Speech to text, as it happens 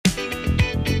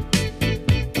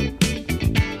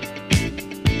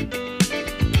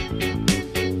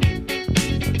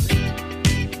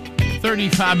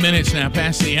35 minutes now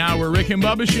past the hour. Rick and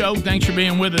Bubba Show. Thanks for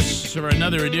being with us for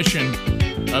another edition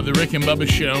of the Rick and Bubba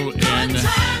Show. And,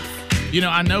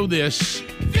 I know this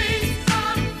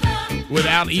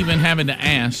without even having to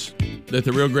ask that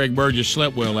the real Greg Burgess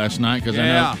slept well last night because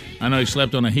I know he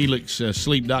slept on a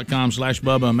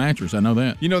helixsleep.com/Bubba mattress. I know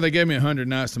that. They gave me 100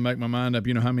 nights to make my mind up.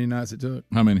 You know how many nights it took?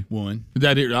 How many? One.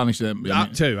 Honestly,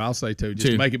 two. I'll say two, just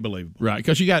to make it believable. Right,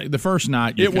 because you got the first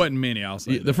night. It wasn't many. I'll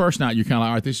say the first night you're kind of like,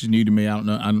 all right, this is new to me. I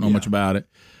don't know much about it.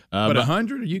 But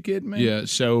 100? Are you kidding me? Yeah.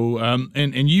 So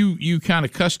and you kind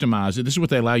of customize it. This is what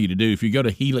they allow you to do. If you go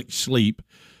to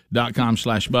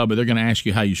helixsleep.com/Bubba, they're going to ask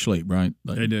you how you sleep, right?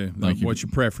 They do. What's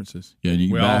your preferences? Yeah,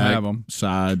 we all have them.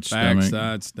 Side, stomach.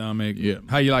 Side, stomach. Yeah.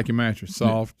 How you like your mattress?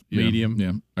 Soft, medium?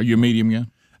 Yeah. Are you a medium guy?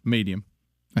 Medium.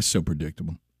 That's so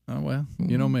predictable. Oh, well,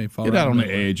 you know me. Get out on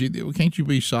the edge. Can't you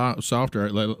be softer?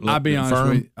 I'll be honest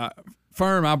with you.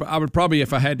 Firm, I would probably,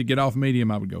 if I had to get off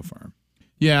medium, I would go firm.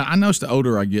 Yeah, I notice the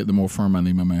older I get, the more firm I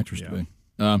need my mattress to be.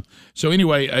 So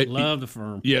anyway. Love the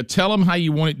firm. Yeah, tell them how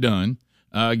you want it done.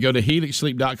 Go to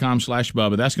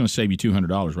helixsleep.com/Bubba. That's going to save you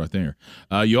 $200 right there.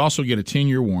 You also get a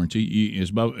 10-year warranty,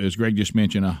 as Greg just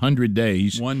mentioned, 100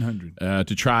 days. 100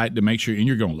 to try it to make sure, and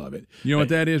you're going to love it. You know what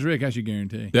that is, Rick? That's your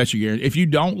guarantee. That's your guarantee. If you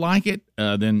don't like it,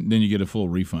 then you get a full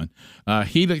refund.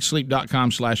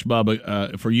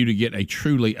 helixsleep.com/Bubba for you to get a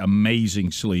truly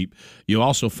amazing sleep. You'll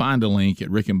also find a link at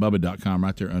rickandbubba.com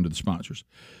right there under the sponsors.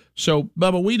 So,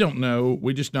 Bubba, we don't know.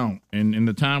 We just don't. And in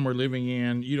the time we're living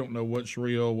in, you don't know what's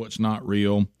real, what's not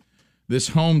real. This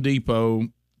Home Depot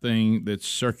thing that's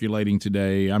circulating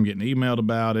today, I'm getting emailed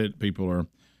about it. People are,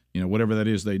 whatever that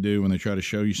is they do when they try to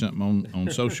show you something on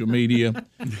social media.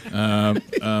 Tag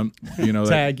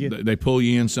you. They pull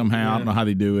you in somehow. Yeah. I don't know how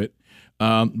they do it.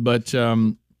 But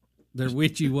their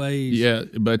witchy ways. Yeah,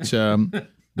 but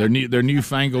their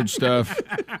newfangled stuff,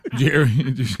 Jerry.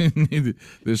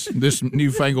 this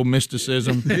newfangled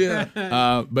mysticism.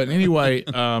 Yeah. But anyway,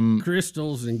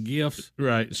 crystals and gifts.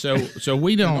 Right. So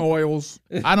we don't oils.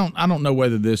 I don't know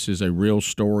whether this is a real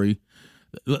story.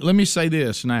 Let me say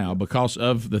this now, because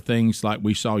of the things like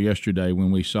we saw yesterday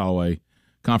when we saw a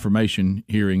confirmation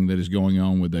hearing that is going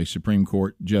on with a Supreme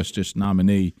Court justice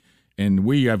nominee, and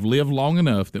we have lived long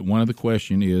enough that one of the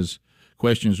questions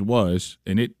was,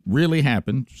 and it really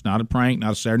happened. It's not a prank,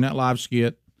 not a Saturday Night Live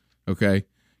skit. Okay,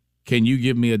 can you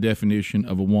give me a definition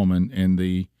of a woman? And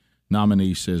the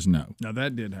nominee says no. Now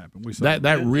that did happen. We saw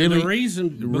that really. And the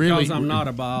reason because I'm not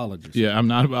a biologist. Yeah, I'm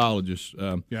not a biologist.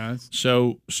 Guys.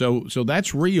 So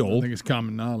that's real. I think it's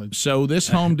common knowledge. So this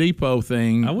Home Depot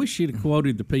thing. I wish she'd have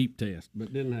quoted the PEEP test,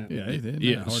 but didn't happen. Yeah, it did.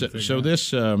 Yeah. So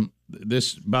this.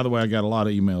 By the way, I got a lot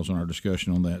of emails on our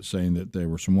discussion on that saying that there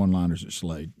were some one-liners that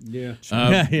slayed. Yeah.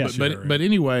 But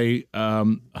anyway,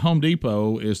 Home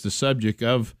Depot is the subject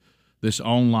of this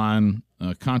online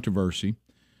controversy.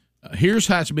 Here's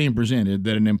how it's being presented: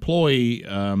 that an employee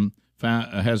there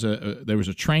was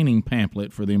a training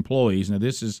pamphlet for the employees. Now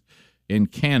this is in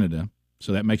Canada,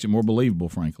 so that makes it more believable,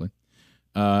 frankly.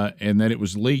 And that it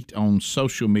was leaked on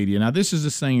social media. Now this is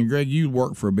the thing, and Greg, you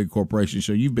work for a big corporation,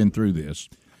 so you've been through this.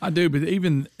 I do, but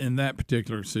even in that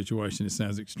particular situation, it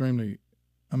sounds extremely.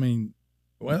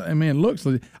 It looks.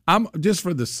 I'm just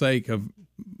for the sake of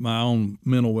my own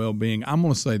mental well-being, I'm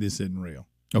going to say this isn't real.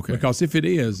 Okay. Because if it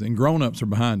is, and grown-ups are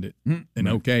behind it and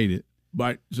okayed it,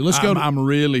 but so let's go. I'm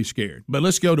really scared. But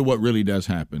let's go to what really does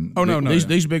happen. Oh no,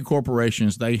 these big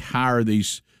corporations, they hire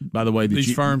these. By the way,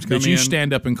 these firms come that you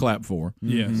stand up and clap for.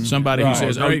 Yes. Somebody who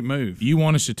says, great move. You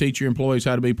want us to teach your employees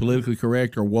how to be politically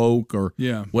correct or woke or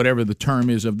whatever the term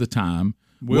is of the time.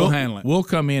 We'll handle it. We'll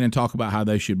come in and talk about how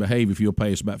they should behave if you'll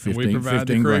pay us about 15 we provide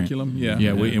the curriculum.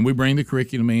 And we bring the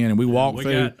curriculum in and we walk we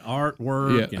through got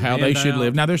artwork and how they should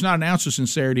live. Now, there's not an ounce of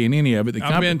sincerity in any of it.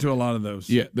 I've been to a lot of those.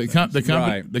 Yeah, the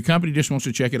company just wants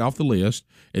to check it off the list,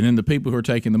 and then the people who are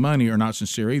taking the money are not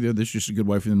sincere either. This is just a good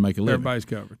way for them to make a living. Everybody's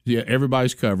covered. Yeah,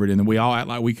 everybody's covered, and then we all act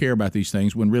like we care about these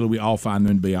things when really we all find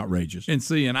them to be outrageous.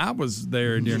 And I was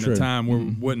there during the time where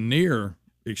it wasn't near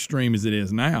extreme as it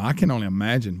is now. I can only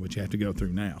imagine what you have to go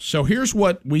through now. So here's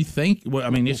what we think. Well, I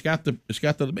mean, it's got the.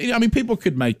 I mean, people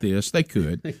could make this. They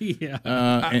could. Yeah.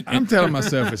 I'm telling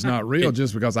myself it's not real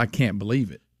just because I can't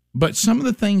believe it. But some of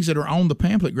the things that are on the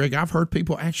pamphlet, Greg, I've heard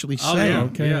people actually say.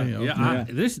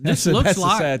 This that's looks the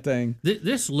like sad thing.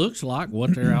 This looks like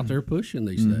what they're out there pushing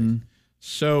these days.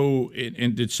 So,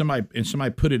 did somebody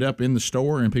put it up in the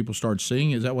store and people started seeing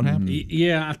it? Is that what happened?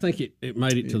 Yeah, I think it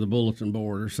made it to the bulletin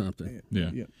board or something. Yeah.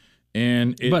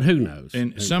 But who knows?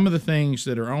 And some of the things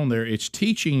that are on there, it's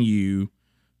teaching you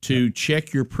to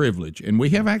check your privilege. And we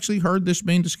have actually heard this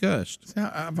being discussed.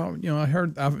 I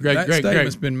heard Greg, that Greg,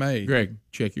 statement's Greg, been made. Greg,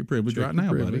 check your privilege Check right your now,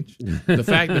 privilege. buddy. the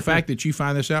fact that you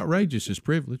find this outrageous is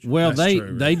privilege. Well, That's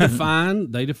true. they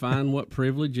define what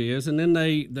privilege is, and then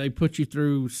they put you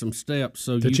through some steps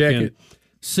so you check can it.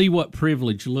 see what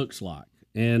privilege looks like,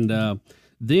 and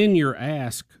then you're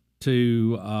asked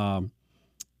to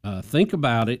think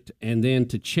about it, and then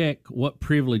to check what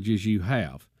privileges you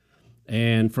have.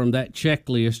 And from that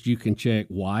checklist, you can check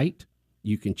white,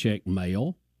 you can check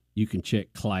male, you can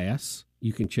check class,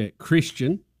 you can check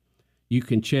Christian, you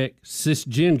can check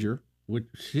cisgender, which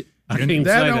I can't even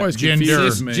That say always that.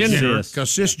 confuses me. Cisgender. Because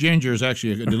cisgender is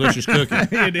actually a delicious cookie.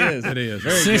 It is. Very good.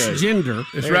 Cisgender.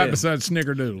 It's right beside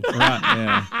Snickerdoodle. Right.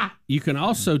 Yeah. You can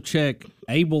also check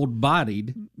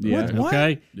able-bodied. Yeah. What?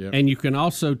 Okay. Yep. And you can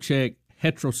also check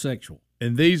heterosexual.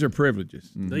 And these are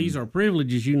privileges. These are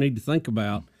privileges you need to think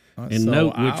about and so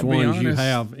note which I'll be ones you honest.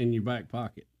 have in your back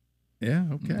pocket. Yeah.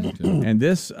 Okay. And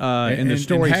this in the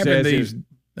story having says these. it,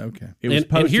 Okay. it was And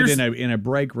posted here's- in a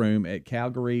break room at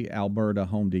Calgary, Alberta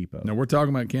Home Depot. Now we're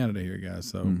talking about Canada here, guys.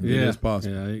 So it is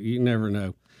possible. Yeah, you never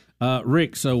know.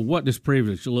 Rick, so what does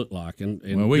privilege look like? And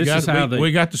Well, we this got is how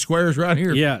we got the squares right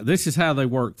here. Yeah, this is how they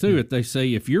work through it. They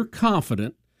say if you're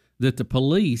confident that the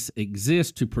police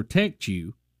exist to protect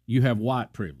you, you have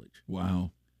white privilege.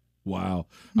 Wow. I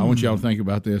want y'all to think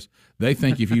about this. They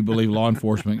think if you believe law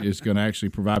enforcement is going to actually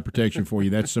provide protection for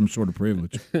you, that's some sort of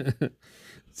privilege.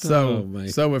 So, Oh, man.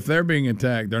 so if they're being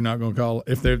attacked, they're not going to call.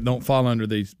 If they don't fall under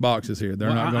these boxes here, they're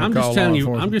Well, not going I'm to call just telling law you.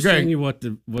 enforcement. I'm just Greg, telling you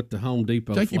what the Home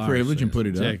Depot Take your flyer privilege and says. put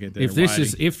it up. Check it there, If this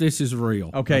Whitey. is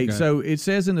real. Okay, so it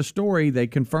says in the story they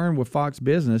confirmed with Fox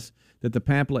Business that the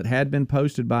pamphlet had been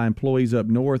posted by employees up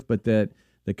north, but that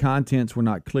the contents were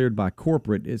not cleared by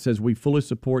corporate. It says we fully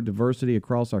support diversity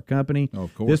across our company. Oh,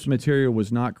 of course. This material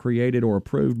was not created or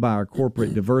approved by our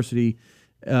corporate diversity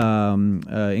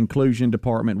inclusion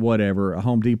department, whatever. A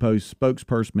Home Depot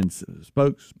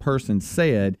spokesperson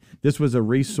said this was a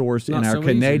resource in Not our so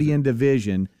easy, Canadian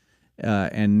division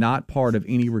and not part of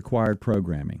any required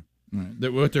programming.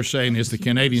 Right. What they're saying is the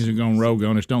Canadians are going rogue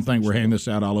on us. Don't think we're handing this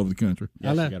out all over the country.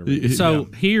 I know. So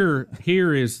here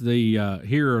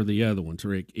are the other ones,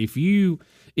 Rick.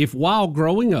 If while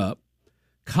growing up,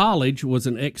 college was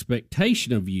an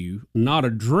expectation of you, not a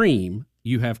dream,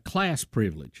 you have class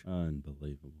privilege.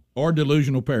 Unbelievable. Or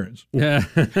delusional parents. That's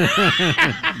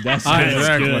That's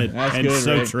good. That's and good,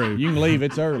 so Rick. true. You can leave.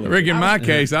 It's early. Rick, in my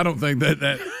case, I don't think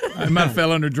that I might have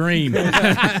fell under dream.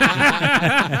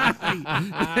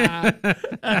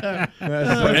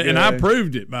 And I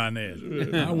proved it by Ned.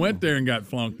 I went there and got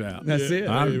flunked out. That's it.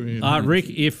 Rick,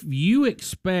 if you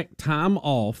expect time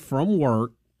off from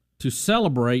work to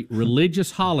celebrate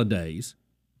religious holidays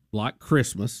like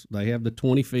Christmas, they have the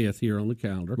 25th here on the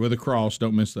calendar. With a cross,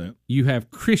 don't miss that. You have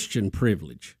Christian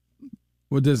privilege.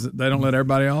 Well, they don't let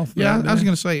everybody off? Yeah, I was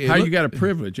going to say. How you got a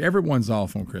privilege? Everyone's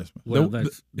off on Christmas. Well,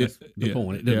 that's the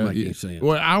point. It doesn't make any sense.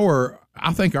 Well,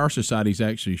 I think our society's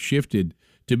actually shifted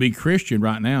to be Christian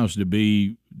right now is to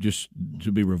be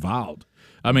reviled.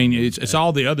 I mean, it's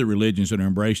all the other religions that are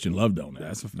embraced and loved on that.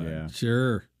 That's a fact. Yeah.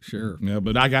 Sure. Yeah,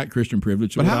 but I got Christian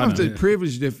privilege. So But how I is know. it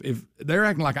privileged if they're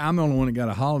acting like I'm the only one that got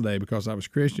a holiday because I was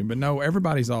Christian? But no,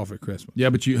 everybody's off at Christmas. Yeah,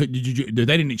 but they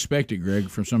didn't expect it, Greg,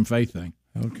 from some faith thing.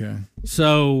 Okay.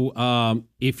 So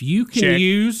if you can Check.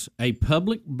 use a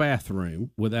public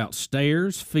bathroom without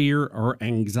stares, fear, or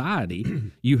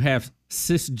anxiety, you have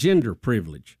cisgender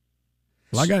privilege.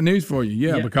 Well, I got news for you.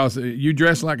 Yeah, Yeah. because you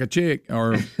dress like a chick,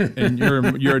 and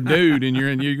you're a dude, and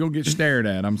you're gonna get stared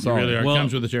at. I'm sorry. Really are. Well, It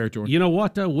comes with the territory. You know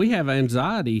what, though? We have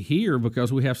anxiety here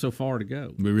because we have so far to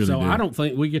go. We really so do. I don't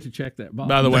think we get to check that box.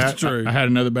 By the way, That's true. I had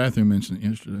another bathroom incident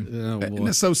yesterday. Oh, boy.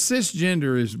 And so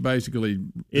cisgender is basically.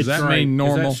 Does It's that straight. mean Is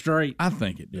that normal? straight? I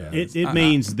think it does. It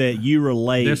means that you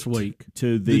relate This week.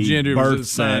 to the gender was birth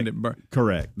assigned sex. at birth.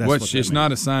 Correct. That's Which what that it's means.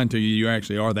 not assigned to you. You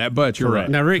actually are that, but you're Correct.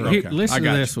 right. Now, Rick, Okay. listen I to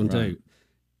got this you. one Right. too.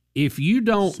 If you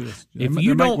don't They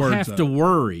make words have up. to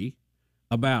worry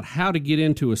about how to get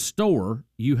into a store,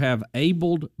 you have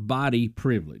abled body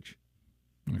privilege.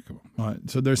 Oh, come on. All right.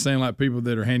 So they're saying like people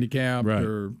that are handicapped Right.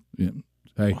 or Yeah.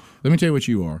 Hey, let me tell you what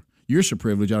you are. You're so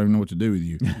privileged, I don't even know what to do with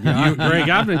you. Greg,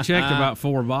 I've been checked about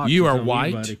 4 boxes. You are on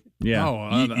white. buddy. Yeah. Oh,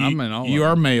 I'm in all. You of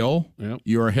are it. male. Yep.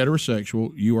 You are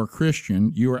heterosexual. You are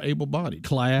Christian. You are able-bodied.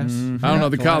 Class. I don't know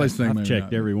the college thing. I've maybe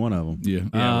checked not. every one of them.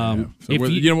 Yeah. So if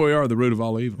you know what we are, the root of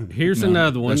all evil. Here's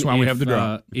another one. that's why we If, have the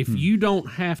drop. If you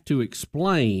don't have to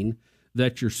explain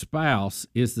that your spouse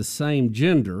is the same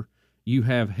gender, you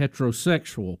have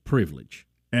heterosexual privilege.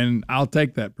 And I'll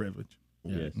take that privilege.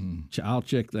 Yes. I'll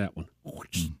check that one.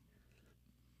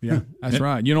 Yeah, that's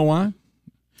right. You know why?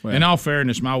 In all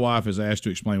fairness, my wife is asked to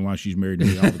explain why she's married to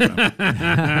me all the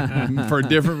time. For a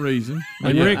different reason.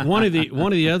 And Rick, one of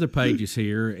the other pages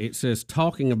here, it says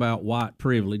talking about white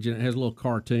privilege, and it has little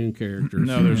cartoon characters.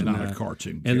 No, there's not a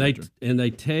cartoon character. And they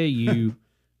tell you,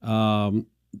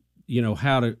 you know,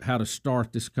 how to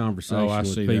start this conversation. I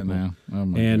with see people. that now. Oh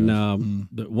my and gosh.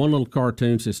 the one little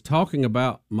cartoon says, talking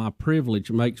about my privilege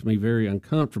makes me very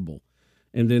uncomfortable.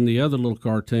 And then the other little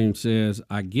cartoon says,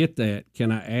 I get that.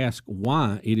 Can I ask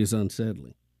why it is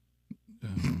unsettling?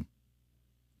 Oh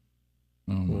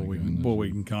my goodness. Boy, we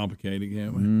can complicate it,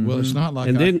 can't we? Well, it's not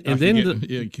like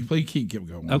please keep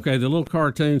going. Okay, the little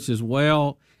cartoon says,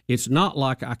 well, it's not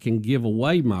like I can give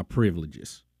away my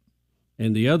privileges.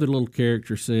 And the other little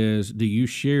character says, do you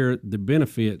share the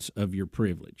benefits of your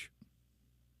privilege?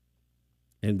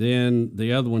 And then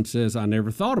the other one says, I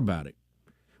never thought about it.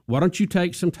 Why don't you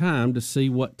take some time to see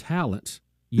what talents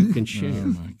you can share? Oh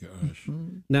my gosh!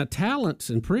 Now, talents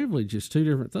and privilege is two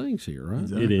different things here, right?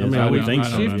 It is. I mean, I we would think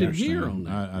so. shifted here on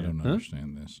that. I don't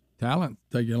understand this. Talent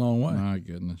take you a long way. My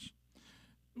goodness.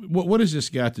 What has this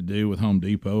got to do with Home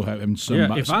Depot having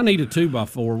somebody? Yeah, if I need a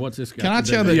 2x4, what's this got Can I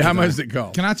to tell do? that? How much does it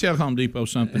cost? Can I tell Home Depot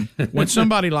something? When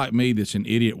somebody like me that's an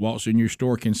idiot walks in your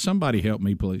store, can somebody help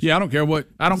me, please? Yeah, I don't care what.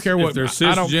 I don't care what they're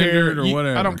I don't care cisgendered or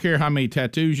whatever. I don't care how many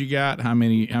tattoos you got, how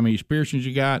many piercings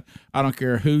you got. I don't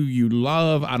care who you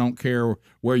love. I don't care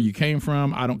where you came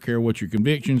from. I don't care what your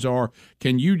convictions are.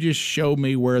 Can you just show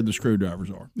me where the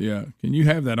screwdrivers are? Yeah. Can you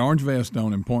have that orange vest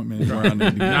on and point me where I need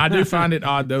to go? Now, I do find it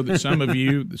odd though that some of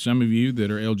you that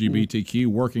are LGBTQ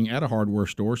working at a hardware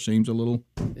store seems a little.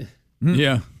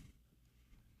 Yeah.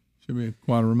 Should be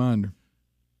quite a reminder.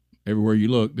 Everywhere you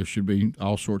look, there should be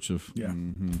all sorts of. Yeah.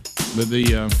 But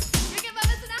the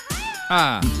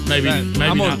maybe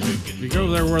not. If you go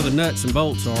there where the nuts and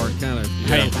bolts are, it kind of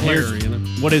Here's, you know.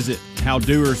 what is it? How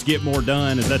doers get more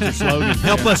done? Is that your slogan?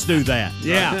 Help us do that.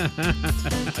 Yeah.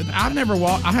 I've never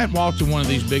walked. I hadn't walked to one of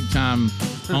these big time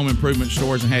home improvement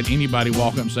stores and had anybody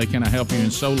walk up and say, "Can I help you?"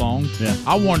 in so long. Yeah.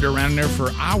 I wander around there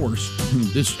for hours.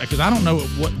 This because I don't know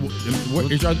where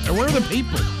are the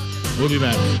people. We'll be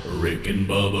back. Rick and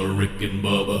Bubba, Rick and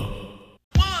Bubba.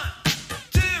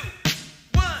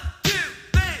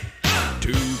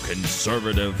 2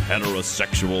 conservative,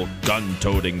 heterosexual,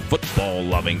 gun-toting,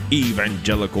 football-loving,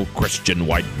 evangelical Christian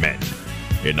white men.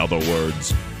 In other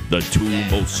words, the 2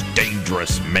 most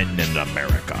dangerous men in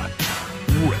America.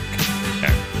 Rick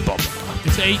and Bubba.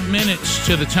 It's 8 minutes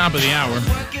to the top of the hour.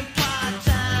 Working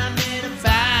part-time in a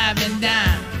 5 and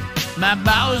dime. My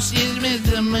boss is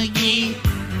Mr. McGee.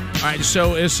 All right,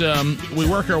 so as we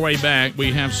work our way back,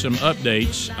 we have some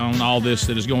updates on all this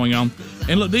that is going on.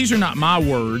 And look, these are not my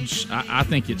words. I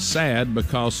think it's sad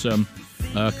because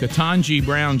Ketanji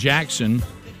Brown Jackson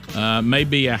may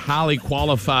be a highly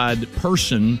qualified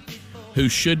person who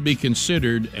should be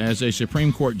considered as a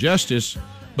Supreme Court justice,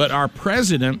 but our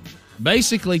president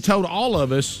basically told all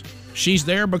of us she's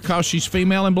there because she's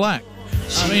female and black.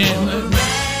 I mean,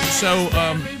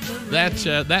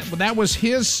 that was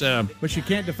his. But you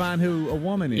can't define who a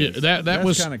woman is. That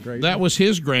was kind of crazy. That was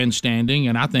his grandstanding,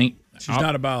 and I think She's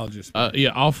not a biologist.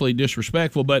 awfully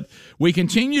disrespectful. But we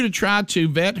continue to try to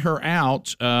vet her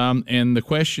out and the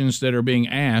questions that are being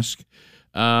asked.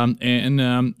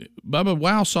 Bubba,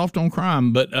 wow, soft on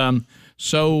crime. But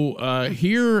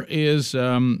here is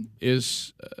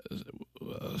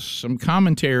some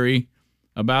commentary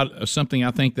about something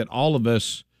I think that all of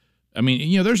us. I mean,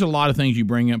 you know, there's a lot of things you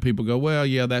bring up. People go, well,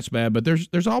 yeah, that's bad. But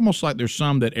there's almost like there's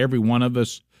some that every one of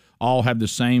us all have the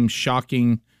same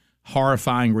shocking,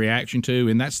 horrifying reaction to,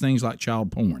 and that's things like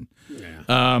child porn.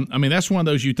 Yeah. I mean, that's one of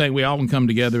those you think we all can come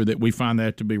together that we find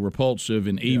that to be repulsive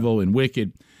and evil and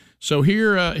wicked. So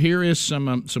here is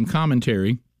some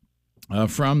commentary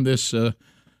from this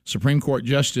Supreme Court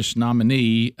Justice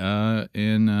nominee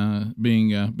in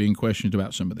being questioned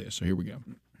about some of this. So here we go.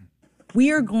 We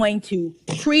are going to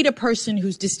treat a person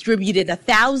who's distributed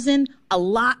 1,000 a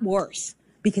lot worse,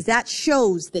 because that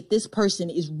shows that this person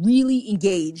is really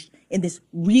engaged in this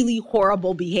really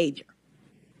horrible behavior.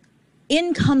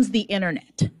 In comes the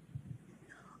internet.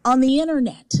 On the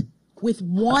internet, with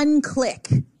one click,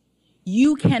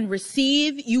 you can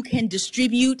receive, you can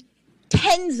distribute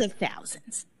tens of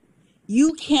thousands.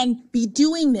 You can be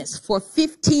doing this for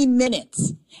 15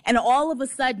 minutes, and all of a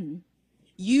sudden,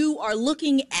 you are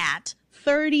looking at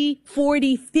 30,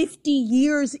 40, 50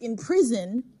 years in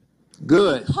prison.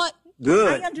 Good. Cut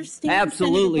Good. I understand.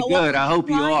 Absolutely Senator, but good. what I hope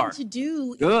you we're trying are. To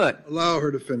do Good. Allow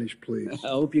her to finish, please. I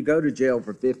hope you go to jail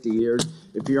for 50 years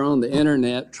if you're on the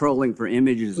internet trolling for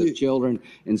images of children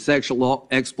and sexual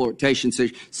exploitation.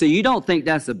 So you don't think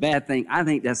that's a bad thing? I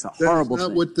think that's a horrible That's not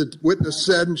thing. what the witness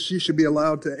said, and she should be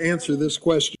allowed to answer this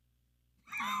question.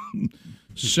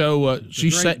 So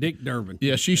she's saying, Dick Durbin.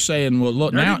 Yeah, she's saying, well,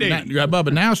 look now,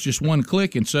 Bubba. Now it's just one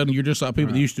click, and suddenly you're just like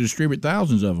people that used to distribute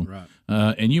thousands of them, Right.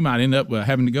 And you might end up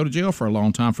having to go to jail for a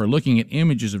long time for looking at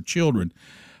images of children.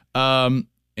 And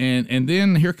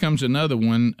then here comes another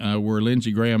one where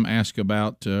Lindsey Graham asked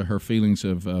about her feelings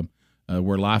of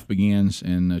where life begins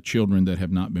and children that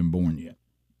have not been born yet.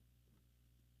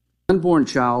 Unborn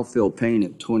child feel pain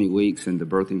at 20 weeks in the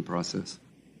birthing process.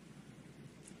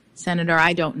 Senator,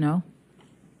 I don't know.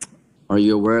 Are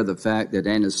you aware of the fact that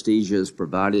anesthesia is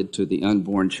provided to the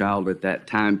unborn child at that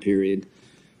time period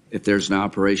if there's an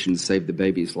operation to save the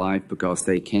baby's life because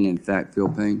they can in fact feel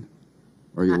pain?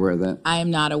 Are you aware of that? I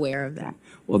am not aware of that.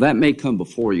 Well, that may come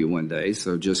before you one day,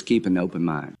 so just keep an open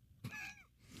mind.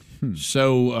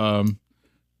 So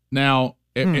now,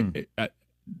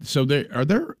 so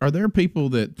are there people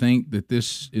that think that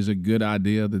this is a good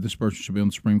idea, that this person should be on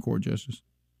the Supreme Court, Justice?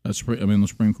 The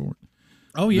Supreme Court.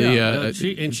 Oh yeah,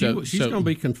 she's going to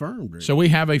be confirmed. Rick. So we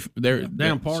have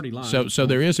down party line. So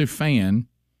there is a fan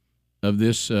of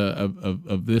this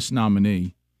of this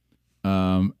nominee,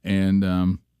 that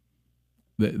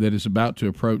is about to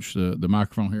approach the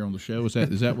microphone here on the show.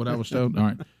 Is that what I was told? All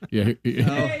right, yeah.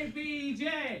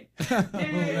 KBJ.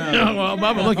 Well,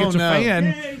 Bubba, look, it's a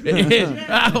fan.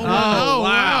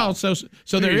 Wow. So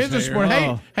there is a sport.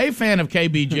 Hey, fan of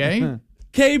KBJ.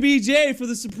 KBJ for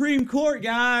the Supreme Court,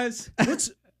 guys.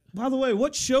 By the way,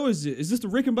 what show is it? Is this the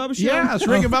Rick and Bubba show? Yeah, it's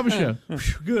Rick and Bubba show.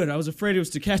 Good. I was afraid it was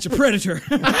To Catch a Predator.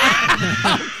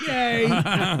 Okay.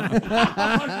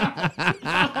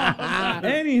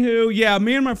 Anywho, yeah,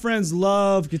 me and my friends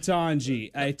love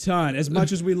Ketanji a ton, as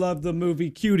much as we love the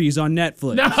movie Cuties on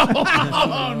Netflix. No.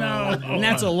 And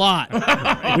that's a lot.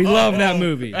 We love that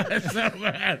movie. That's so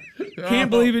bad. Can't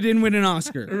believe it didn't win an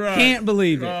Oscar. Right. Can't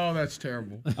believe it. Oh, that's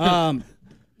terrible.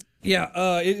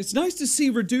 Yeah, it's nice to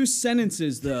see reduced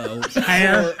sentences, though, for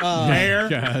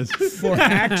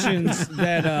actions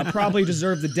that probably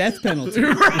deserve the death penalty.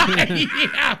 Right,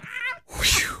 yeah.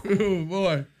 Oh,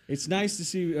 boy. It's nice to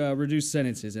see reduced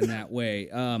sentences in that way.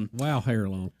 Wow, hair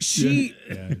long. She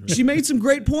made some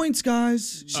great points,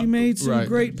 guys. She made some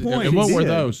great points. And what were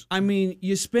those? I mean,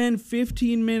 you spend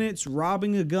 15 minutes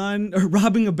robbing a bank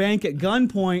at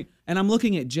gunpoint, and I'm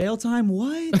looking at jail time?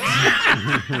 What?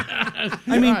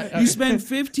 I mean, you spend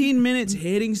 15 minutes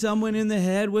hitting someone in the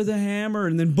head with a hammer,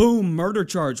 and then boom, murder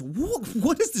charge.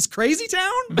 What is this, Crazy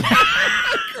Town?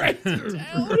 Crazy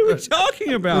Town? What are we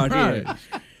talking about here?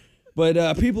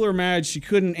 But people are mad she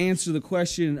couldn't answer the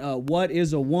question, what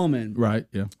is a woman? Right,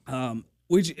 yeah.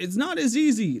 Which it's not as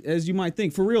easy as you might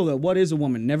think. For real, though, what is a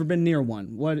woman? Never been near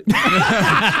one. What is a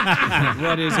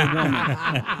woman?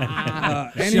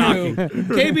 Anywho,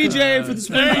 KBJ for the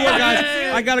Supreme Court, guys.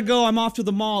 I got to go. I'm off to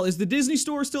the mall. Is the Disney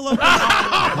store still open?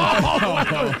 I'm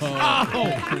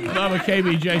a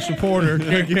KBJ supporter.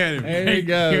 There he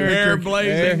goes. Hair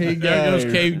blazing. There he goes.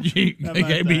 There goes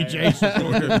KBJ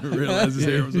supporter. Realize his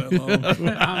hair was that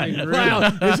long.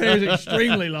 Wow, his hair is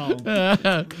extremely long.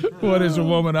 What is a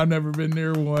woman? I've never been near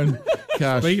one.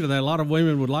 Gosh. Speaking of that, a lot of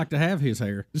women would like to have his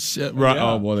hair. Right.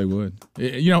 Yeah. Oh, well, they would.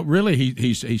 You know, really,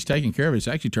 he's taking care of it. It's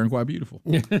actually turned quite beautiful.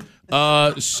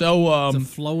 It's a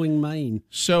flowing mane.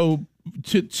 So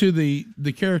to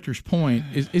the character's point,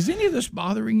 is any of this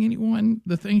bothering anyone?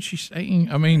 The things she's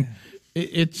saying. I mean,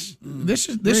 it's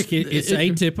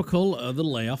atypical of the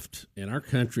left in our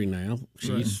country now.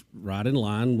 She's right in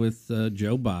line with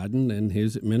Joe Biden and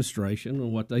his administration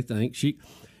and what they think.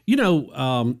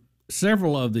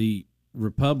 Several of the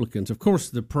Republicans, of course,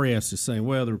 the press is saying,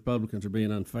 well, the Republicans are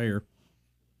being unfair,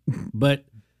 but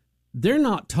they're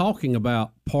not talking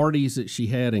about parties that she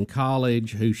had in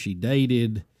college, who she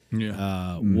dated,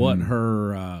 what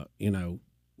her,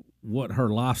 what her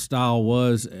lifestyle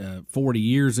was 40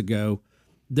 years ago.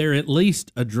 They're at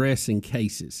least addressing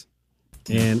cases,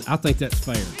 and I think that's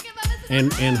fair.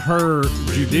 And her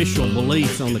judicial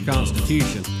beliefs on the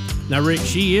Constitution. Now, Rick,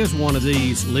 she is one of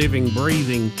these living,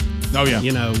 breathing. Oh, yeah.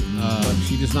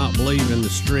 She does not believe in the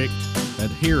strict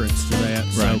adherence to that.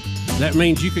 Right. So that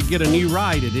means you could get a new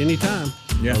right at any time.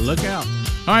 Yeah. So look out.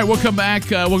 All right, we'll come back.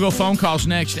 We'll go phone calls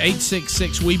next.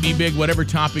 866-WE-BE-BIG, whatever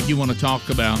topic you want to talk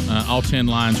about. All 10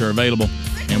 lines are available,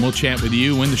 and we'll chat with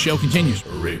you when the show continues.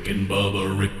 Rick and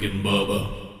Bubba, Rick and Bubba.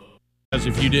 As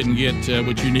if you didn't get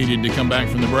what you needed to come back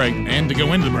from the break and to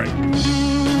go into the break.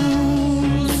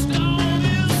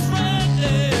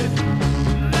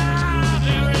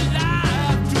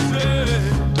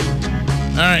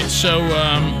 right, so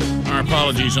our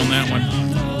apologies on that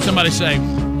one. Somebody say.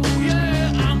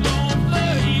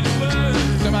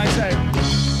 Somebody say.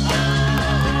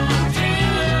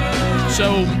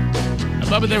 So,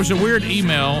 Bubba, there was a weird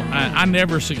email. I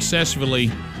never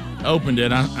successfully opened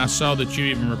it. I saw that you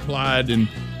even replied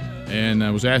and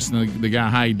I was asking the guy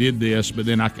how he did this, but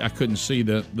then I couldn't see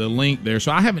the link there.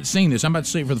 So I haven't seen this. I'm about to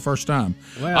see it for the first time.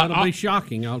 Well, it'll be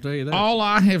shocking, I'll tell you that. All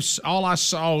I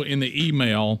saw in the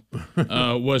email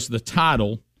was the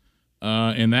title,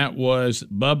 and that was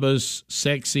Bubba's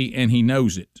Sexy and He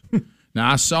Knows It. Now,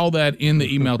 I saw that in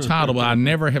the email title, but I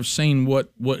never have seen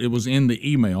what it was in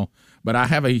the email, but I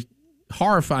have a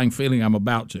horrifying feeling I'm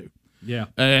about to. Yeah.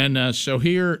 And so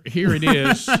here it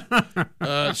is.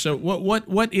 So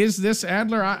what is this,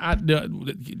 Adler? I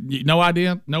no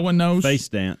idea. No one knows. Face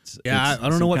dance. Yeah, I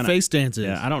don't know what face dance is.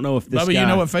 Yeah, I don't know if this Bubba, guy you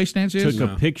know what face dance is? took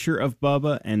a picture of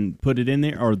Bubba and put it in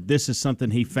there, or this is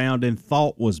something he found and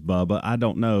thought was Bubba. I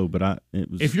don't know, but it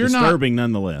was disturbing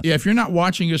nonetheless. Yeah, if you're not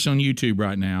watching us on YouTube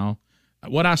right now,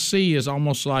 what I see is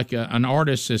almost like an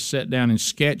artist has sat down and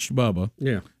sketched Bubba.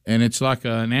 Yeah. And it's like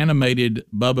an animated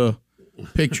Bubba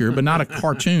picture, but not a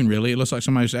cartoon, really. It looks like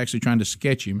somebody's actually trying to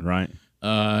sketch him. Right.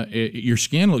 Your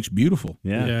skin looks beautiful.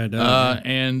 Yeah. It does.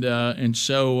 And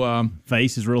so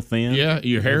face is real thin. Yeah,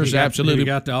 your hair is absolutely. You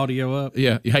got the audio up.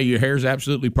 Yeah, hey, your hair is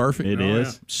absolutely perfect. It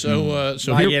is. So,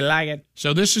 so Like here, you like it.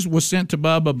 so this was sent to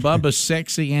Bubba. Bubba's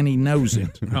sexy and he knows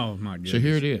it. Oh my goodness. So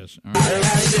here it is. All right.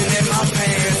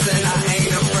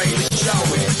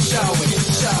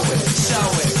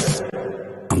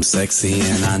 I'm sexy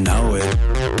and I know it.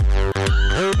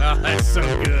 Oh, that's so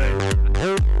good.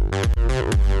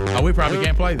 Oh, we probably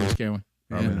can't play this, can we?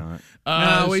 Probably not.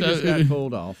 No, we just got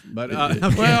pulled off. But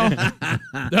well,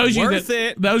 those of Worth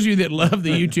it. those of you that love the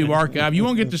YouTube archive, you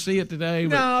won't get to see it today.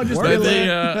 But, No, just but, really.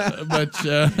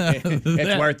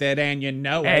 it's worth it, and you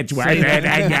know it. It's worth it,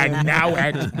 and you know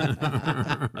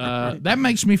it. That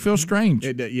makes me feel strange.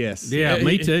 Yes. Yeah,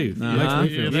 me too. Makes me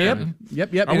feel bad.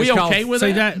 Yep. Are we okay with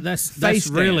See that? that's face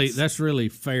really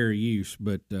dance. fair use,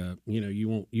 but you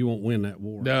won't win that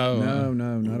war. No.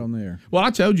 No, not on there. Well, I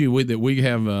told you that we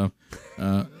have.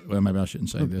 Well, maybe I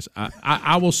shouldn't say this.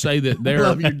 I will say that there.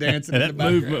 Love you dancing in the That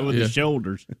movement background. with the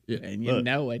shoulders. And you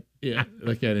know it. Yeah,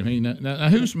 look at him. Now,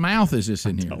 whose mouth is this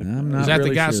in here? I'm not Is that the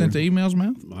really guy sure. sent the email's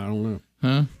mouth? I don't know.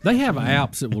 Huh? They have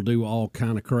apps that will do all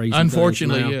kind of crazy.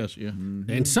 Unfortunately, things now. yes.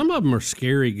 Yeah. And some of them are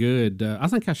scary good. I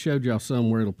think I showed y'all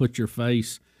somewhere it'll put your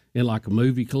face in like a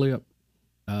movie clip.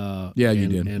 Yeah, you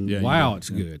did. And Yeah, you wow, did. it's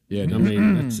good. Yeah, I you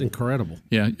mean, it's incredible.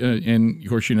 Yeah, and of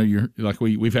course, you're like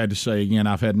we've had to say again.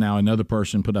 I've had now another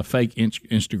person put a fake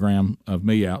Instagram of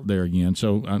me out there again.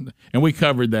 So, and we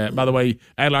covered that. By the way,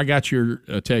 Adler, I got your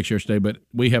text yesterday, but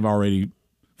we have already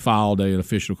filed an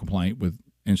official complaint with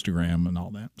Instagram and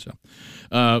all that.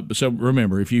 So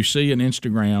remember, if you see an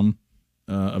Instagram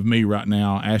of me right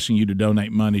now asking you to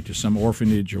donate money to some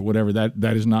orphanage or whatever,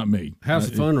 that is not me. How's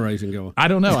the fundraising going? I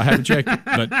don't know. I haven't checked it.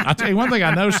 But I'll tell you one thing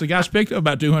I noticed, the guy's picked up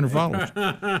about 200 followers.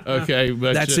 Okay.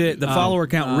 But That's it. The follower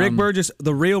count. Rick Burgess,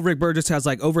 the real Rick Burgess, has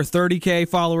like over 30K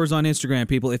followers on Instagram.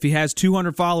 People, if he has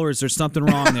 200 followers, there's something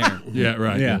wrong there. Yeah,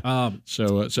 right. Yeah.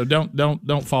 So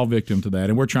don't fall victim to that.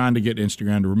 And we're trying to get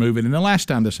Instagram to remove it. And the last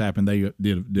time this happened, they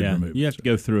did remove it. You have to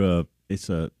go through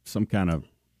some kind of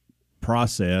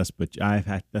process, but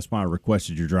that's why I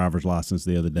requested your driver's license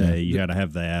the other day. You got to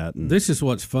have that. And This is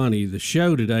what's funny. The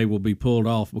show today will be pulled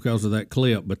off because of that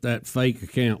clip, but that fake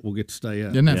account will get to stay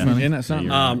up. Isn't that funny? Isn't that something?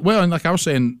 Well, and like I was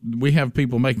saying, we have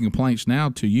people making complaints now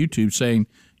to YouTube saying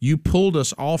you pulled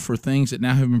us off for things that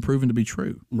now have been proven to be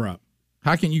true. Right.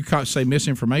 How can you say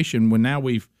misinformation when now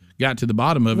we've got to the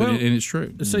bottom of it and it's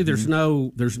true? See, there's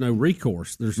no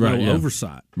recourse. There's Right, no yeah.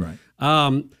 oversight. Right.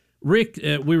 Rick,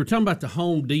 we were talking about the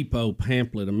Home Depot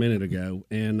pamphlet a minute ago,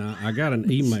 and I got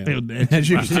an email.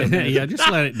 Yeah, just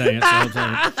let it dance all the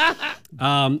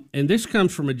time. And this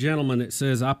comes from a gentleman that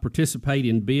says, I participate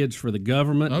in bids for the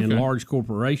government and large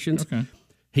corporations. Okay.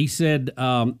 He said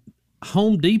Home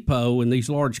Depot and these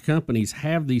large companies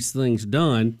have these things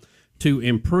done to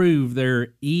improve their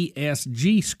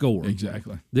ESG score.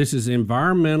 Exactly. This is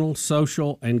environmental,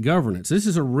 social, and governance. This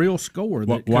is a real score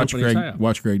that Watch companies Greg. have.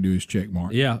 Watch Greg do his check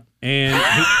mark. Yeah, and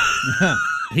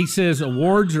he says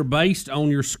awards are based on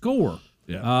your score.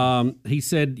 Yeah. He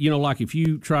said, like if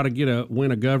you try to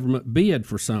win a government bid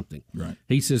for something, Right.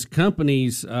 He says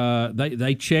companies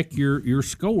they check your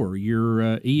score,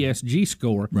 your ESG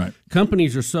score. Right.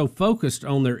 Companies are so focused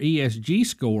on their ESG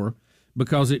score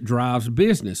because it drives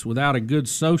business. Without a good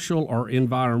social or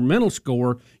environmental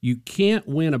score, you can't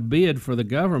win a bid for the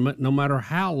government, no matter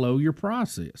how low your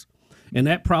price is. And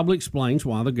that probably explains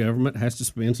why the government has to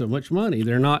spend so much money.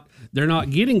 They're not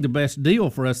getting the best deal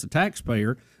for us, the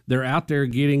taxpayer. They're out there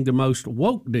getting the most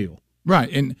woke deal. Right.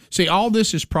 And see, all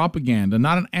this is propaganda,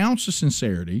 not an ounce of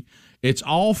sincerity. It's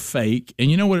all fake. And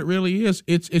you know what it really is?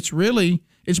 It's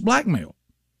blackmail.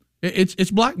 It's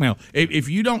blackmail. If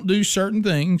you don't do certain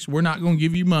things, we're not going to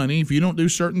give you money. If you don't do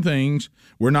certain things,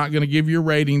 we're not going to give you a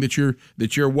rating that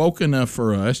you're woke enough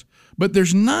for us. But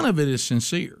there's none of it is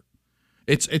sincere.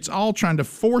 It's all trying to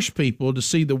force people to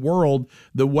see the world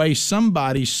the way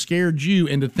somebody scared you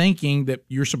into thinking that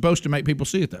you're supposed to make people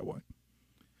see it that way.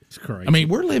 It's crazy. I mean,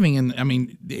 we're living in. I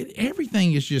mean,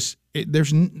 everything is just.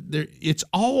 It's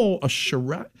all a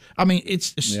charade. I mean,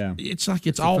 it's like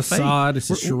it's all facade. fake. It's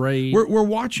a charade. We're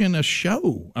watching a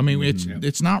show. I mean,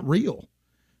 it's not real,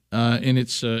 and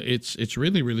it's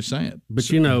really really sad. But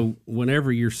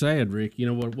whenever you're sad, Rick, you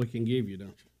know what we can give you,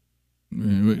 don't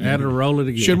you? Add or roll it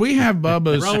again. Should we have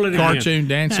Bubba's cartoon again.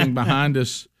 dancing behind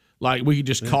us? Like we could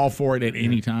just call for it at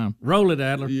any time. Roll it,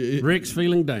 Adler. Rick's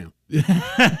feeling down.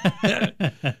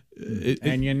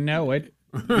 And you know it.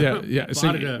 Yeah. See,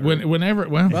 whenever,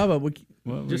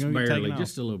 Bubba, just barely,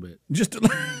 just a little bit. Just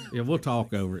yeah, we'll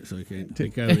talk over it so you can't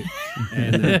take over it.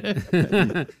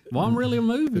 And, well, I'm really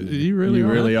moving. You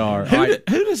really are. Who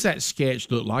does that sketch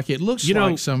look like? It looks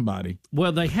like somebody.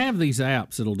 Well, they have these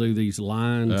apps that'll do these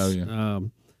lines. Oh, yeah.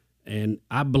 And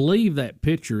I believe that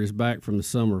picture is back from the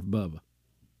summer of Bubba.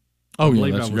 Oh,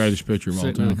 yeah, that's the greatest picture of all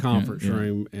time. Sitting in the conference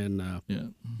room, and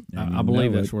I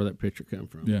believe that's where that picture come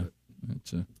from. Yeah,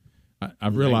 it's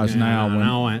I've realized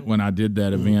now when I did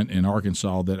that event in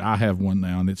Arkansas that I have one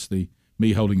now, and it's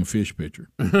me holding a fish picture.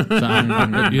 So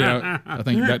I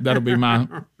think that'll be my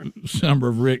Summer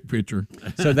of Rick picture.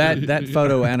 So that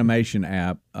photo animation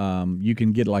app, you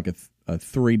can get like a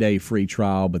 3-day free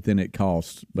trial, but then it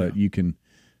costs. But you can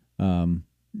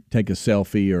take a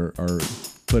selfie or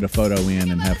put a photo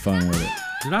in and have fun with it.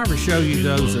 Did I ever show you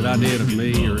those that I did of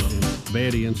me or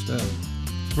Betty and stuff?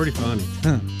 It's pretty funny.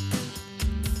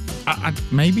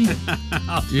 Maybe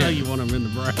I'll show you one of them in the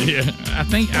break. Yeah, I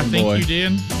think you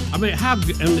did. I mean,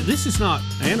 this is not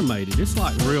animated. It's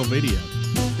like real video.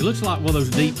 It looks like one of those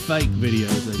deep fake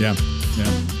videos. Yeah.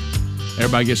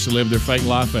 Everybody gets to live their fake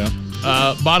life out.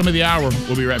 Bottom of the hour.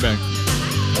 We'll be right back.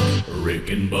 Rick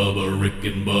and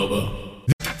Bubba.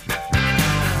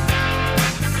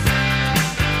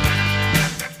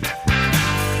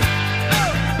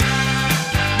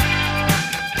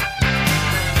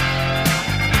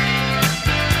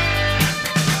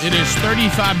 It is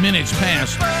 35 minutes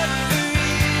past.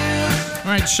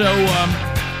 All right, so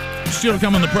still to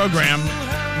come on the program,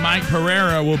 Mike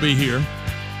Pereira will be here.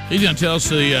 He's going to tell us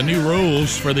the new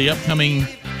rules for the upcoming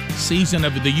season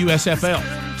of the USFL.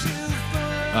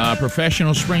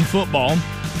 Professional spring football,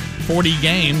 40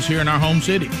 games here in our home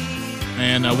city.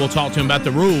 And we'll talk to him about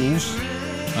the rules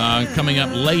coming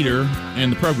up later in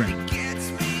the program.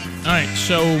 All right,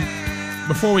 so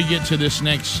before we get to this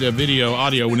next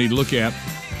audio we need to look at,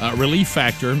 Relief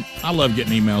Factor. I love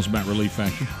getting emails about Relief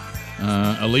Factor.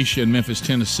 Alicia in Memphis,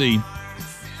 Tennessee,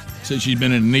 said she's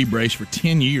been in a knee brace for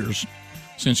 10 years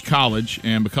since college,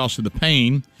 and because of the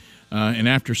pain, and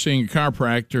after seeing a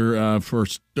chiropractor for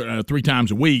 3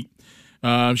 times a week,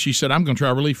 she said, I'm going to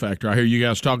try Relief Factor. I hear you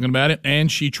guys talking about it,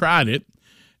 and she tried it.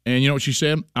 And you know what she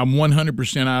said? I'm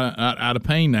 100% out of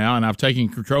pain now, and I've taken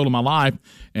control of my life,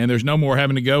 and there's no more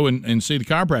having to go and see the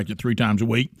chiropractor 3 times a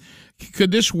week.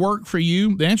 Could this work for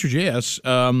you? The answer is yes.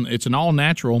 It's an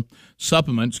all-natural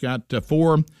supplement. It's got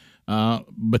 4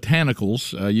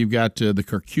 botanicals. You've got the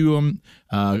curcumin,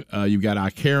 you've got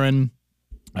Icariin,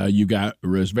 you've got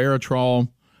resveratrol,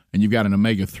 and you've got an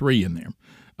omega-3 in there.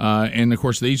 And, of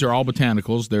course, these are all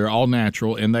botanicals. They're all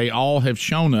natural, and they all have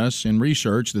shown us in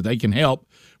research that they can help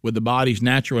with the body's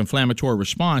natural inflammatory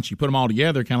response. You put them all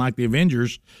together, kind of like the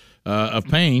Avengers of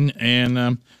pain,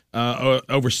 and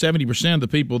over 70% of the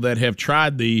people that have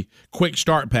tried the Quick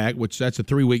Start Pack, which that's a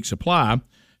 3-week supply,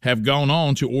 have gone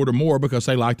on to order more because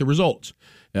they like the results.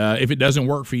 If it doesn't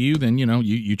work for you, then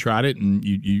you tried it and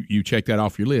you check that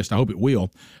off your list. I hope it will.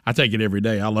 I take it every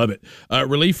day. I love it.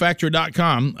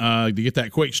 ReliefFactor.com to get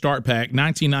that Quick Start Pack.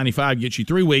 $19.95 gets you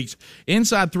 3 weeks.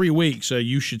 Inside 3 weeks,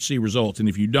 you should see results, and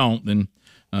if you don't, then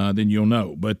you'll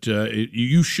know. But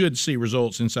you should see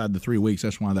results inside the 3 weeks.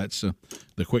 That's why that's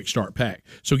the Quick Start Pack.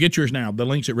 So get yours now. The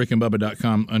link's at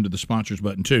rickandbubba.com under the sponsors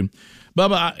button, too.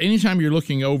 Bubba, anytime you're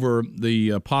looking over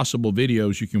the possible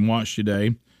videos you can watch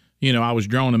today, I was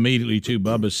drawn immediately to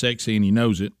Bubba's Sexy and He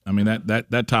Knows It. I mean,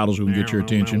 that title's going to get your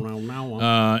attention.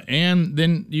 And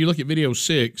then you look at video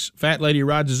 6, Fat Lady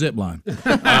Rides a Zip Line.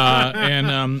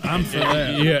 I'm for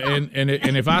that. Yeah,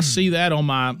 and if I see that on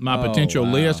my potential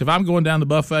list, if I'm going down the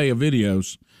buffet of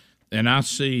videos and I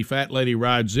see Fat Lady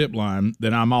Ride Zip Line,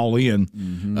 then I'm all in.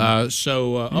 Mm-hmm.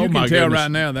 Oh my can tell goodness.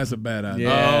 right now that's a bad idea.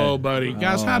 Yeah. Oh, buddy,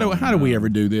 guys, how do we ever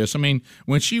do this? I mean,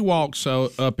 when she walks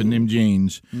up in them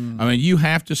jeans, I mean, you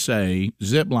have to say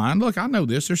Zip Line. Look, I know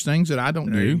this. There's things that I don't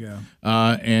There do, you go.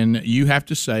 and you have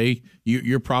to say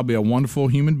you're probably a wonderful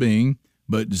human being.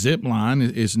 But zip line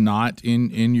is not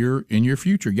in your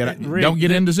future. Don't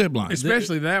get into zip line,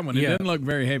 especially that one. It doesn't look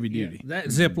very heavy duty. That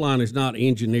zip line is not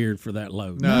engineered for that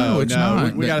load. No, it's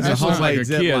not. We got a homemade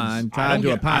zip line tied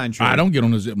to a pine tree. I don't get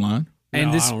on the zip line.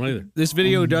 And this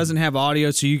video doesn't have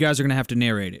audio, so you guys are going to have to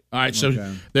narrate it. All right, so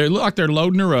they look like they're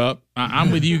loading her up.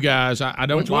 I'm with you guys. I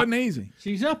don't. Which wasn't easy.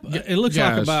 She's up. It looks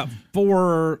like about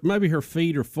 4, maybe her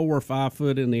feet are 4 or 5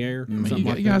 foot in the air. Something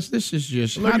like guys, this is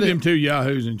just look at them 2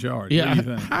 yahoos in charge. Yeah, what do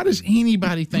you think? how does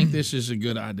anybody think this is a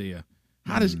good idea?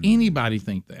 How does anybody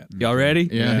think that? Y'all ready?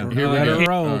 Yeah, here we let go. her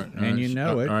roll. All right, And you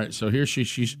know it. All right, so here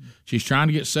she's trying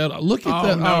to get settled. Look at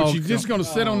the. No, she's just going to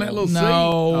sit on that little seat.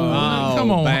 No, come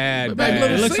on, bad. Little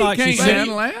It looks seat like can't she's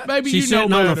handle that. Baby, She's you know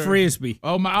sitting on a better. frisbee.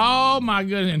 Oh my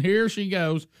goodness! And here she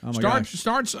goes. my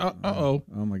starts. Oh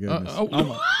my goodness. Oh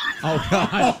God.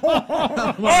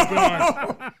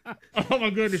 oh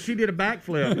my goodness! She did a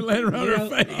backflip. Let her on her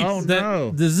face. Oh no!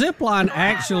 The zip line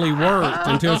actually worked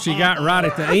until she got right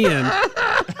at the end.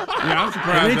 Yeah, I'm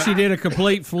surprised. And then she did a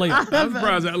complete flip. I'm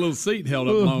surprised that little seat held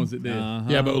up as long as it did.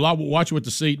 Yeah, but watch what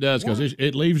the seat does because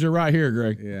it leaves her right here,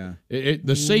 Greg. Yeah.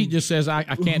 The seat just says I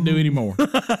can't do anymore.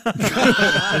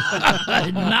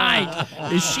 Night.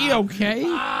 Is she okay?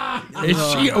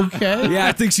 Is she okay? Yeah,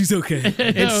 I think she's okay.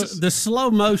 It's the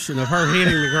slow motion of her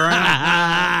hitting the ground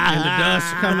and the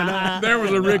dust coming up. There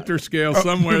was a Richter scale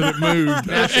somewhere that moved.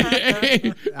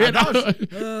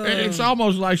 It's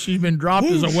almost like she's been dropped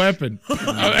as a weapon.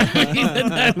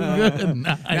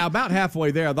 Now, about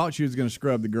halfway there, I thought she was going to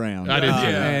scrub the ground. I did.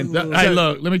 And hey,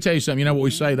 look, let me tell you something. You know what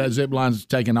we say? That zip line's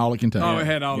taking all it can take. Oh, it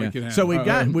had all it could have. so we've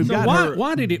got her.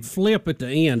 Why did it flip at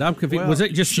the end? I'm confused. Well, Was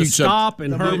it just to stop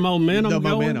and her momentum The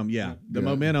going? momentum, yeah. The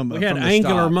momentum. We had from the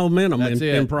angular stop. momentum That's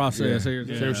in it. process here.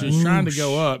 So she's trying to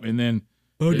go up, and then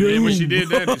when she did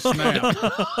that, it snapped.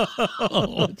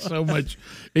 Oh, it's so much.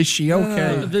 Is she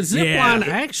okay? The zip line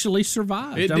actually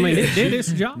survived. It I mean, did. it did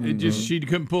its job. It just she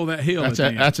couldn't pull that hill.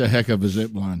 That's a heck of a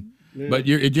zip line. But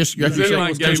there's gave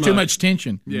too up. much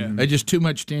tension. Yeah. There's just too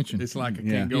much tension. It's like I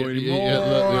can't go Yeah, anymore.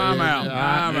 yeah, I'm out.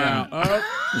 I'm out. Oh.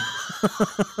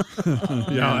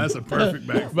 Yeah, that's a perfect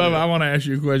backflip. Bubba, I want to ask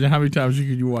you a question. How many times could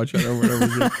you watch that over and over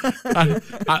again?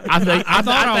 I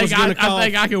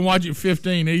think I can watch it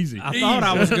 15 easy. I thought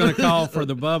I was going to call for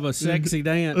the Bubba Sexy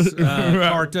Dance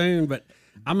cartoon, but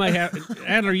I may have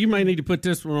Adler. You may need to put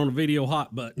this one on a video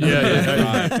hot button.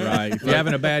 Right. If you're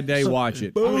having a bad day, watch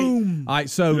it. Boom. All right,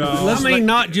 so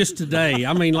not just today.